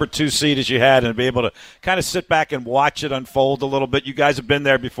earned the number 2 seed as you had and be able to kind of sit back and watch it unfold a little bit. You guys have been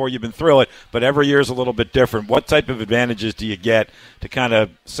there before, you've been through it, but every year is a little bit different. What type of advantages do you get to kind of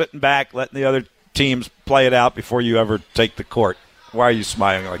sitting back, letting the other teams play it out before you ever take the court? Why are you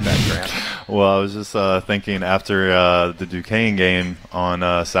smiling like that, Grant? Well, I was just thinking after the Duquesne game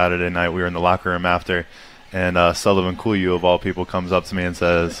on Saturday night, we were in the locker room after, and Sullivan Kuyu, of all people, comes up to me and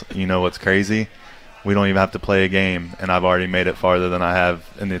says, "You know what's crazy? We don't even have to play a game, and I've already made it farther than I have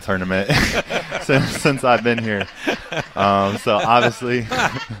in the tournament since I've been here." So obviously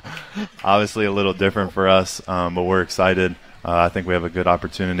a little different for us, but we're excited. I think we have a good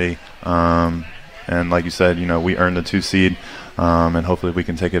opportunity. And like you said, we earned the 2 seed, and hopefully we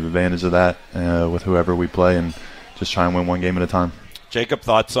can take advantage of that with whoever we play and just try and win one game at a time. Jacob,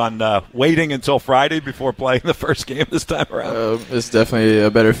 thoughts on waiting until Friday before playing the first game this time around? It's definitely a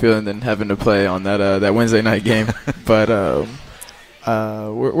better feeling than having to play on that Wednesday night game. But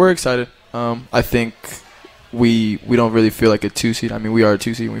we're excited. I think we don't really feel like a 2 seed. I mean, we are a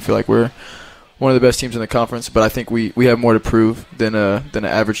 2 seed. And we feel like we're one of the best teams in the conference. But I think we have more to prove than an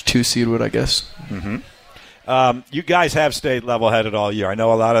average 2 seed would, I guess. Mm-hmm. You guys have stayed level-headed all year. I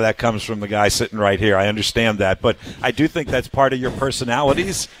know a lot of that comes from the guy sitting right here. I understand that. But I do think that's part of your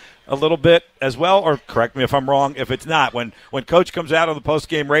personalities a little bit as well, or correct me if I'm wrong if it's not. When Coach comes out on the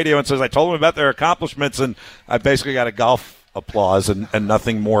post-game radio and says, "I told them about their accomplishments," and I basically got a golf applause and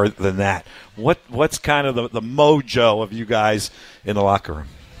nothing more than that. What's kind of the mojo of you guys in the locker room?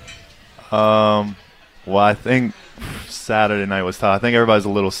 Well, I think Saturday night was tough. I think everybody's a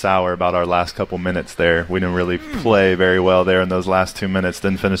little sour about our last couple minutes there. We didn't really play very well there in those last 2 minutes.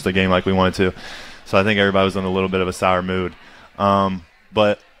 Didn't finish the game like we wanted to. So I think everybody was in a little bit of a sour mood.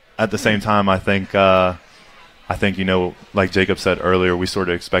 But at the same time, I think, like Jacob said earlier, we sort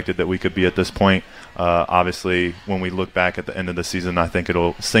of expected that we could be at this point. Obviously, when we look back at the end of the season, I think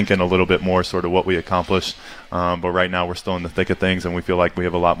it'll sink in a little bit more sort of what we accomplished. But right now we're still in the thick of things, and we feel like we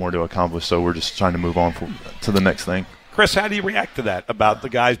have a lot more to accomplish, so we're just trying to move on to the next thing. Chris, how do you react to that about the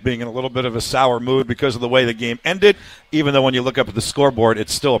guys being in a little bit of a sour mood because of the way the game ended, even though when you look up at the scoreboard,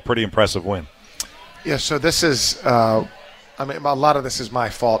 it's still a pretty impressive win? Yeah, so this is a lot of this is my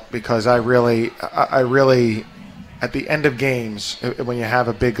fault because I really at the end of games, when you have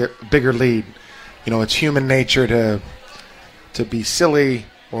a bigger lead, it's human nature to be silly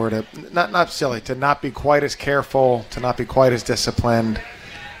or to not silly, to not be quite as careful, to not be quite as disciplined,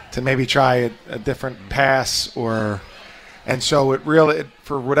 to maybe try a different pass and so it really,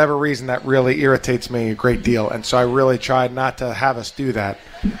 for whatever reason, that really irritates me a great deal. And so I really tried not to have us do that.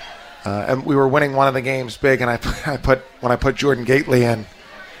 And we were winning one of the games big, and when I put Jordan Gately in,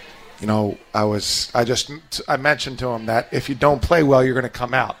 I mentioned to him that if you don't play well, you're going to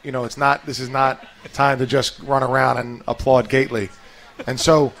come out. This is not time to just run around and applaud Gately. And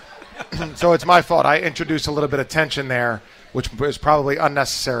so it's my fault. I introduced a little bit of tension there, which was probably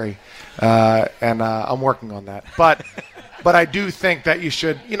unnecessary. And I'm working on that. But I do think that you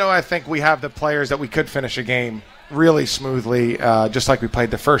should, I think we have the players that we could finish a game really smoothly, just like we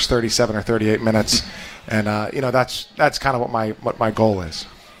played the first 37 or 38 minutes. And, that's kind of what my goal is.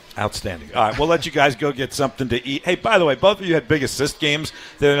 Outstanding. All right, we'll let you guys go get something to eat. Hey, by the way, both of you had big assist games.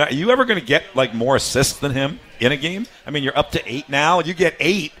 Are you ever going to get, more assists than him in a game? I mean, you're up to 8 now. You get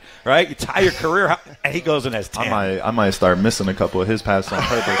 8, right? You tie your career. And he goes and has 10. I might start missing a couple of his passes on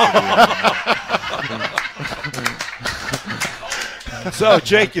purpose. So,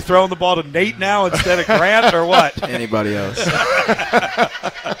 Jake, you throwing the ball to Nate now instead of Grant, or what? Anybody else.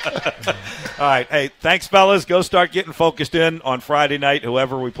 All right. Hey, thanks, fellas. Go start getting focused in on Friday night,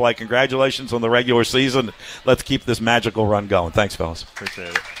 whoever we play. Congratulations on the regular season. Let's keep this magical run going. Thanks, fellas. Appreciate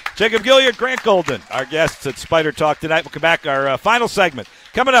it. Jacob Gilyard, Grant Golden, our guests at Spider Talk tonight. We'll come back, our final segment.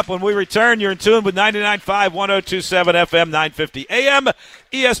 Coming up when we return, you're in tune with 99.5, 102.7 FM, 950 AM,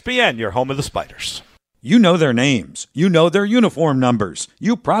 ESPN, your home of the Spiders. You know their names. You know their uniform numbers.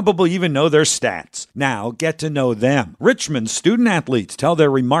 You probably even know their stats. Now get to know them. Richmond student-athletes tell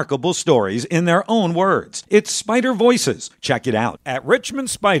their remarkable stories in their own words. It's Spider Voices. Check it out at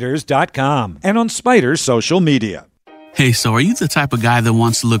richmondspiders.com and on Spider's social media. Hey, so are you the type of guy that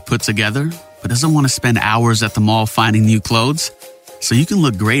wants to look put together, but doesn't want to spend hours at the mall finding new clothes? So you can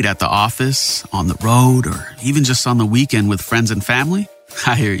look great at the office, on the road, or even just on the weekend with friends and family?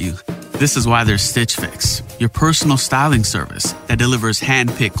 I hear you. This is why there's Stitch Fix, your personal styling service that delivers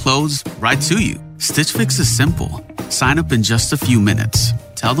hand-picked clothes right to you. Stitch Fix is simple. Sign up in just a few minutes.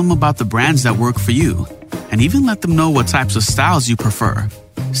 Tell them about the brands that work for you, and even let them know what types of styles you prefer.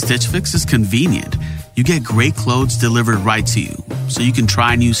 Stitch Fix is convenient. You get great clothes delivered right to you, so you can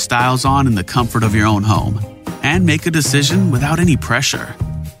try new styles on in the comfort of your own home and make a decision without any pressure.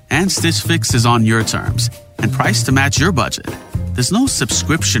 And Stitch Fix is on your terms and priced to match your budget. There's no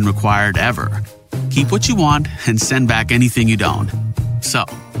subscription required ever. Keep what you want and send back anything you don't. So,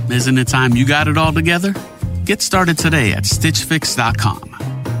 isn't it time you got it all together? Get started today at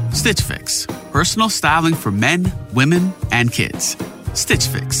StitchFix.com. Stitch Fix, personal styling for men, women, and kids. Stitch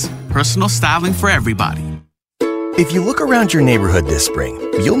Fix, personal styling for everybody. If you look around your neighborhood this spring,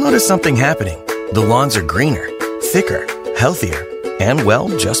 you'll notice something happening. The lawns are greener, thicker, healthier, and, well,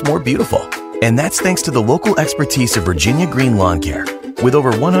 just more beautiful. And that's thanks to the local expertise of Virginia Green Lawn Care, with over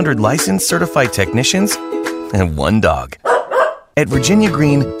 100 licensed certified technicians and 1 dog. At Virginia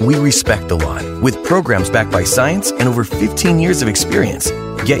Green, we respect the lawn, with programs backed by science and over 15 years of experience.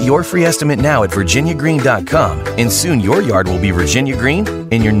 Get your free estimate now at virginiagreen.com, and soon your yard will be Virginia Green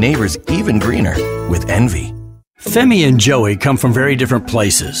and your neighbors even greener with envy. Femi and Joey come from very different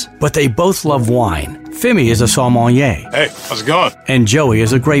places, but they both love wine. Femi is a sommelier. Hey, how's it going? And Joey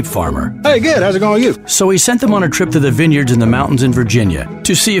is a grape farmer. Hey, good. How's it going with you? So he sent them on a trip to the vineyards in the mountains in Virginia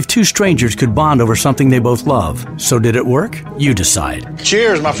to see if two strangers could bond over something they both love. So did it work? You decide.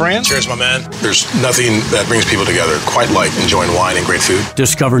 Cheers, my friend. Cheers, my man. There's nothing that brings people together quite like enjoying wine and great food.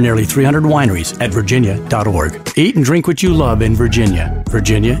 Discover nearly 300 wineries at virginia.org. Eat and drink what you love in Virginia.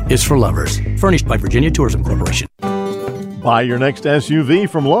 Virginia is for lovers. Furnished by Virginia Tourism Corporation. Buy your next SUV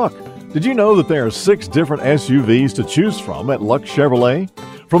from Luck. Did you know that there are 6 different SUVs to choose from at Luck Chevrolet?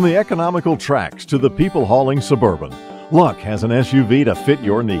 From the economical Trax to the people-hauling Suburban, Luck has an SUV to fit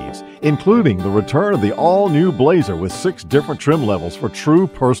your needs, including the return of the all-new Blazer with 6 different trim levels for true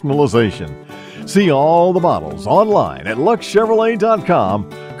personalization. See all the models online at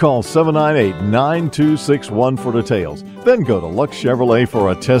luxchevrolet.com. Call 798-9261 for details. Then go to Luck Chevrolet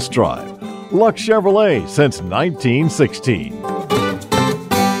for a test drive. Luck Chevrolet since 1916.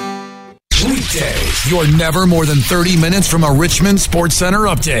 Weekdays, you're never more than 30 minutes from a Richmond Sports Center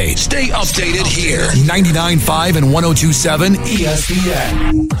update. Stay updated here. 99.5 and 102.7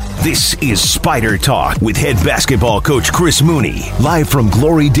 ESPN. This is Spider Talk with head basketball coach Chris Mooney, live from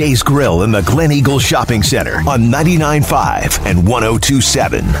Glory Days Grill in the Glen Eagle Shopping Center on 99.5 and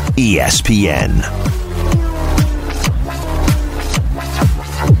 102.7 ESPN.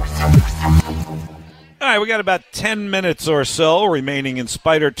 All right, we got about 10 minutes or so remaining in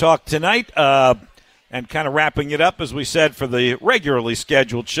Spider Talk tonight. And kind of wrapping it up, as we said, for the regularly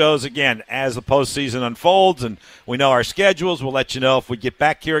scheduled shows. Again, as the postseason unfolds and we know our schedules, we'll let you know if we get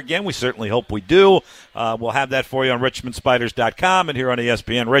back here again. We certainly hope we do. We'll have that for you on richmondspiders.com and here on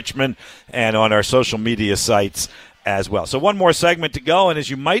ESPN Richmond and on our social media sites as well. So one more segment to go, and as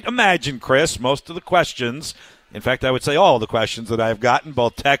you might imagine, Chris, most of the questions, in fact, I would say all of the questions that I've gotten,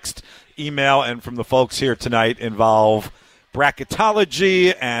 both text, email, and from the folks here tonight, involve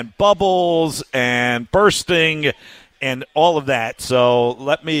bracketology and bubbles and bursting and all of that. So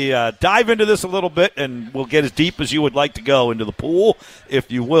let me dive into this a little bit, and we'll get as deep as you would like to go into the pool,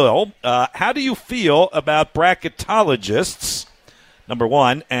 if you will. How do you feel about bracketologists, number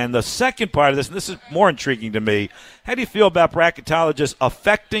one? And the second part of this, and this is more intriguing to me, how do you feel about bracketologists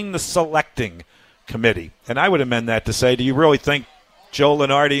affecting the selecting committee? And I would amend that to say, do you really think Joe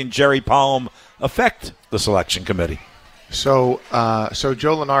Lunardi and Jerry Palm affect the selection committee? So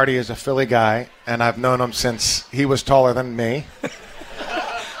Joe Lunardi is a Philly guy, and I've known him since he was taller than me,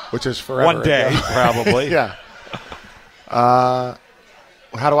 which is forever. One day, ago. probably. Yeah. How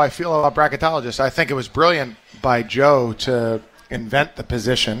do I feel about bracketologists? I think it was brilliant by Joe to invent the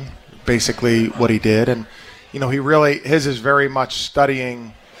position, basically what he did. And, his is very much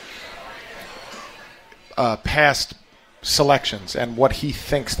studying past selections and what he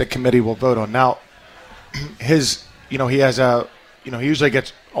thinks the committee will vote on. Now, he has he usually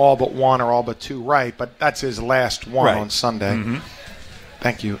gets all but one or all but two right, but that's his last one on Sunday. Mm-hmm.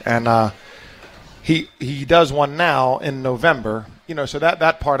 Thank you. And he does one now in November, so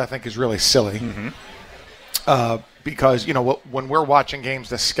that part I think is really silly. Mm-hmm. Because, when we're watching games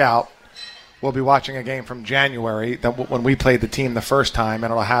to scout, we'll be watching a game from January when we played the team the first time,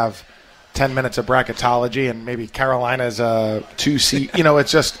 and it'll have 10 minutes of bracketology and maybe Carolina's 2-seed.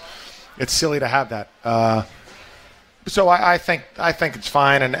 It's silly to have that. So I think it's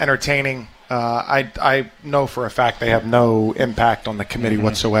fine and entertaining. I know for a fact they have no impact on the committee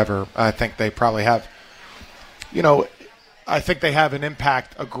whatsoever. I think they probably have, I think they have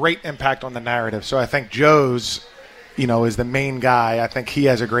a great impact on the narrative. So I think Joe's, is the main guy. I think he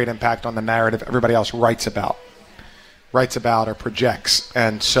has a great impact on the narrative everybody else writes about or projects.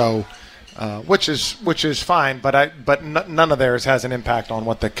 And so, which is fine, but none of theirs has an impact on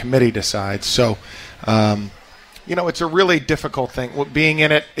what the committee decides. So, it's a really difficult thing. Being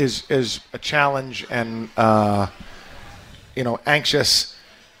in it is a challenge and, anxious.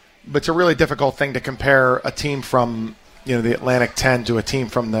 But it's a really difficult thing to compare a team from, the Atlantic 10 to a team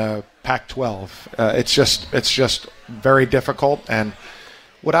from the Pac-12. It's just very difficult. And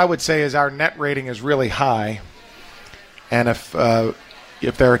what I would say is our net rating is really high. And if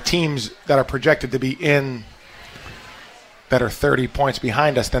there are teams that are projected to be in that are 30 points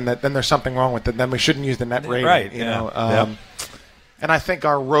behind us, then there's something wrong with it. Then we shouldn't use the net rating. Right. And I think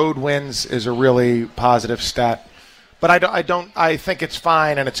our road wins is a really positive stat. But I think it's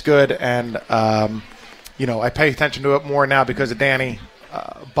fine and it's good. And, I pay attention to it more now because of Danny.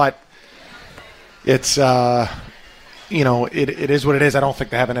 But it's, it is what it is. I don't think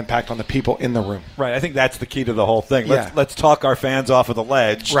they have an impact on the people in the room. Right. I think that's the key to the whole thing. Let's talk our fans off of the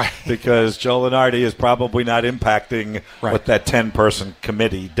ledge. Right. Because Joe Lunardi is probably not impacting what that 10-person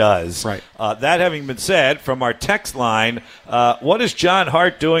committee does. Right. That having been said, from our text line, what is John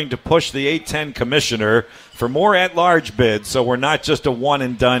Hart doing to push the A-10 commissioner for more at-large bids so we're not just a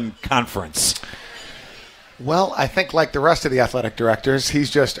one-and-done conference? Well, I think like the rest of the athletic directors, he's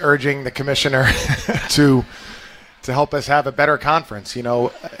just urging the commissioner to help us have a better conference.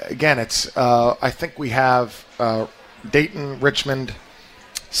 Again, it's I think we have Dayton, Richmond,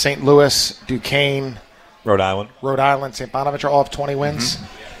 St. Louis, Duquesne, Rhode Island, St. Bonaventure all have 20 wins.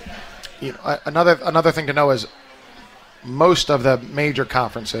 Mm-hmm. Another thing to know is most of the major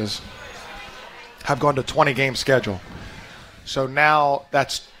conferences have gone to 20-game schedule. So now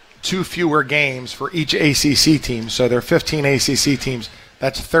that's 2 fewer games for each ACC team. So there are 15 ACC teams.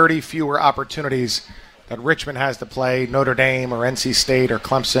 That's 30 fewer opportunities that Richmond has to play Notre Dame or NC State or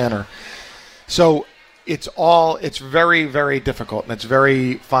Clemson. So it's very, very difficult, and it's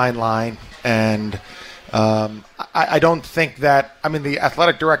very fine line. And I don't think that, the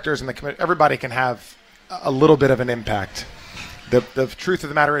athletic directors and the committee, everybody can have a little bit of an impact. The truth of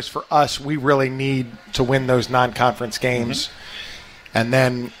the matter is, for us, we really need to win those non-conference games and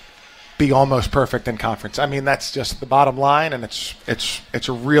then be almost perfect in conference. That's just the bottom line, and it's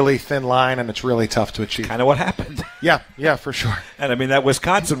a really thin line, and it's really tough to achieve. Kind of what happened. Yeah, for sure. And that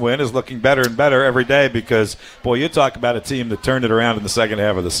Wisconsin win is looking better and better every day because, boy, you talk about a team that turned it around in the second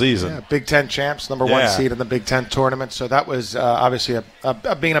half of the season. Yeah, Big Ten champs, number 1 seed in the Big Ten tournament. So that was obviously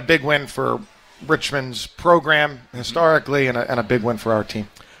being a big win for Richmond's program historically, and a big win for our team.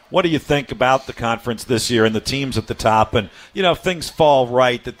 What do you think about the conference this year and the teams at the top? And, if things fall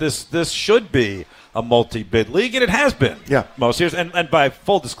right, that this should be a multi-bid league, and it has been most years. And by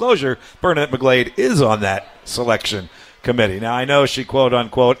full disclosure, Bernadette McGlade is on that selection committee. Now, I know she,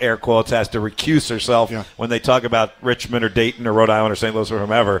 quote-unquote, air quotes, has to recuse herself when they talk about Richmond or Dayton or Rhode Island or St. Louis or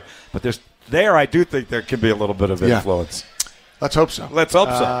whomever. But I do think there can be a little bit of influence. Let's hope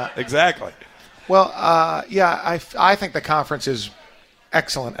so. Exactly. Well, I think the conference is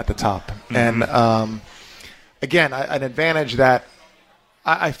excellent at the top. And, again, an advantage that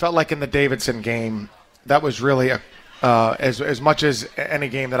I felt like in the Davidson game, that was really as much as any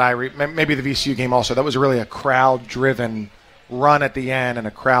game that maybe the VCU game also, that was really a crowd-driven run at the end and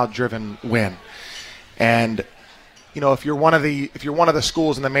a crowd-driven win. And, if you're one of the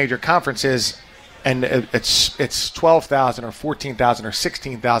schools in the major conferences and it's 12,000 or 14,000 or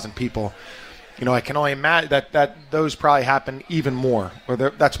 16,000 people, I can only imagine that those probably happen even more, or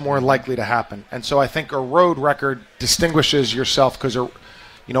that's more likely to happen. And so I think a road record distinguishes yourself because,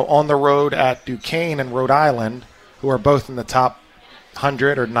 on the road at Duquesne and Rhode Island, who are both in the top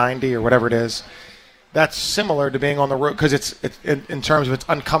 100 or 90 or whatever it is, that's similar to being on the road because it's in terms of it's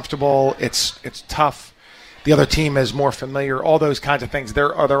uncomfortable, it's tough. The other team is more familiar, all those kinds of things.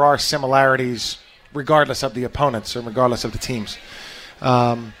 There are similarities regardless of the opponents or regardless of the teams.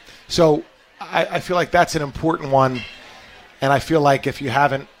 So I feel like that's an important one, and I feel like if you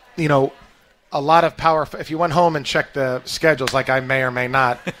haven't, a lot of if you went home and checked the schedules, like I may or may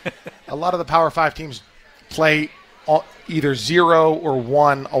not, a lot of the Power 5 teams play either 0 or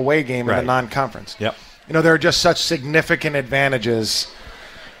 1 away game in the non-conference. Yep. There are just such significant advantages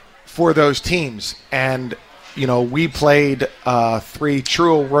for those teams, and we played 3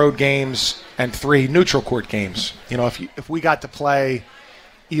 true road games and 3 neutral court games. If we got to play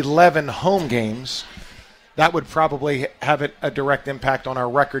 11 home games, that would probably have a direct impact on our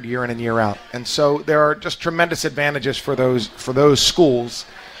record year in and year out. And so there are just tremendous advantages for those schools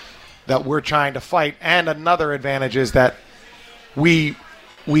that we're trying to fight. And another advantage is that we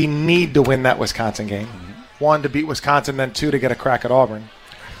need to win that Wisconsin game. 1, to beat Wisconsin, then 2, to get a crack at Auburn.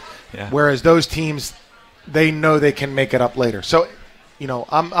 Yeah. Whereas those teams, they know they can make it up later. So,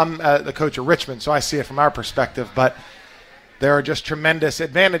 I'm the coach of Richmond, so I see it from our perspective, but there are just tremendous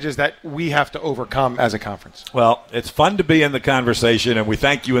advantages that we have to overcome as a conference. Well, it's fun to be in the conversation, and we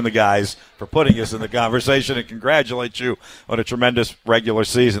thank you and the guys for putting us in the conversation and congratulate you on a tremendous regular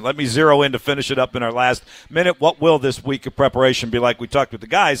season. Let me zero in to finish it up in our last minute. What will this week of preparation be like? We talked with the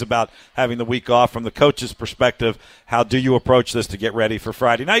guys about having the week off. From the coach's perspective, how do you approach this to get ready for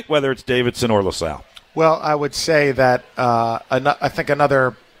Friday night, whether it's Davidson or LaSalle? Well, I would say that I think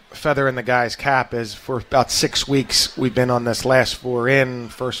another feather in the guy's cap is for about 6 weeks we've been on this last 4 in,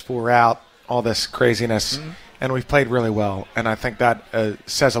 first 4 out, all this craziness, and we've played really well. And I think that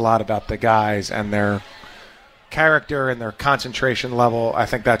says a lot about the guys and their character and their concentration level. I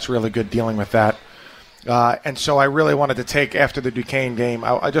think that's really good dealing with that. And so I really wanted to take, after the Duquesne game,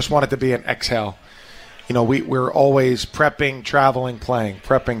 I just wanted to be an exhale. We're always prepping, traveling, playing,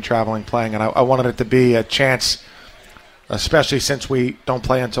 and I wanted it to be a chance, especially since we don't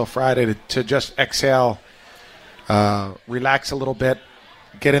play until Friday, to just exhale, relax a little bit,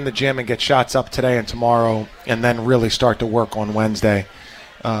 get in the gym and get shots up today and tomorrow, and then really start to work on Wednesday.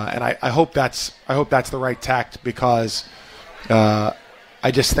 And I hope that's the right tact, because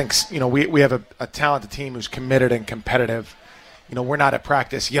I just think we have a talented team who's committed and competitive. We're not at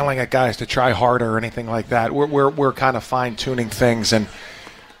practice yelling at guys to try harder or anything like that. We're kind of fine tuning things, and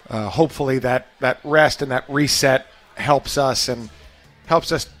hopefully that rest and that reset helps us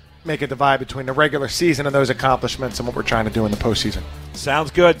make a divide between the regular season and those accomplishments and what we're trying to do in the postseason.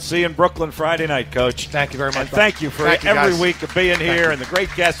 Sounds good. See you in Brooklyn Friday night, Coach. Thank you very much. And thank you for every week of being here and the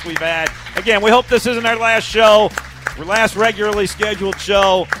great guests we've had. Again, we hope this isn't our last show, our last regularly scheduled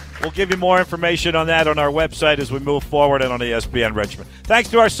show. We'll give you more information on that on our website as we move forward and on ESPN Richmond. Thanks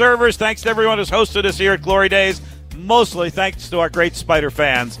to our servers. Thanks to everyone who's hosted us here at Glory Days. Mostly thanks to our great Spider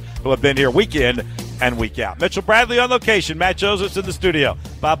fans who have been here week in and week out. Mitchell Bradley on location. Matt Joseph's in the studio.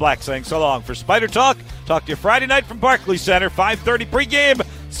 Bob Black saying so long for Spider Talk. Talk to you Friday night from Barclays Center. 5:30 pregame,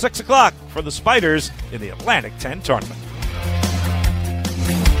 6 o'clock for the Spiders in the Atlantic 10 tournament.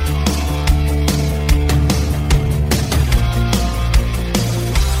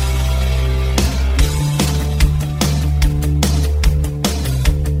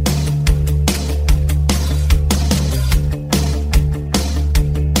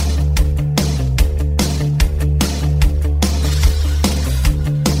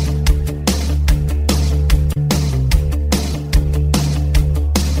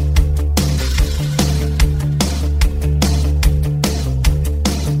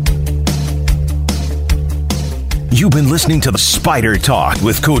 You've been listening to the Spider Talk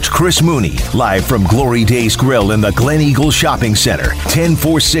with Coach Chris Mooney, live from Glory Days Grill in the Glen Eagle Shopping Center,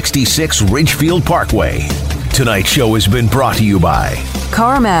 10466 Ridgefield Parkway. Tonight's show has been brought to you by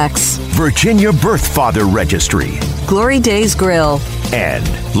CarMax, Virginia Birth Father Registry, Glory Days Grill, and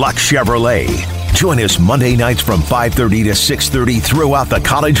Luck Chevrolet. Join us Monday nights from 5:30 to 6:30 throughout the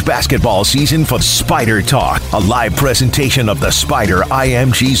college basketball season for Spider Talk, a live presentation of the Spider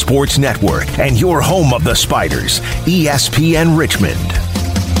IMG Sports Network and your home of the Spiders, ESPN Richmond.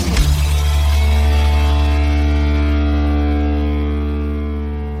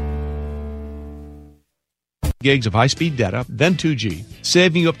 Gigs of high-speed data, then 2G,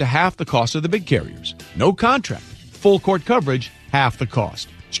 saving you up to half the cost of the big carriers. No contract. Full court coverage, half the cost.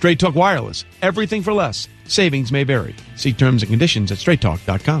 Straight Talk Wireless, everything for less. Savings may vary. See terms and conditions at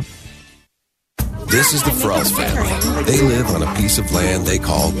straighttalk.com. This is the Frells family. They live on a piece of land they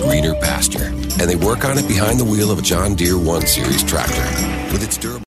call greener pasture, and they work on it behind the wheel of a John Deere 1 Series tractor. With its durable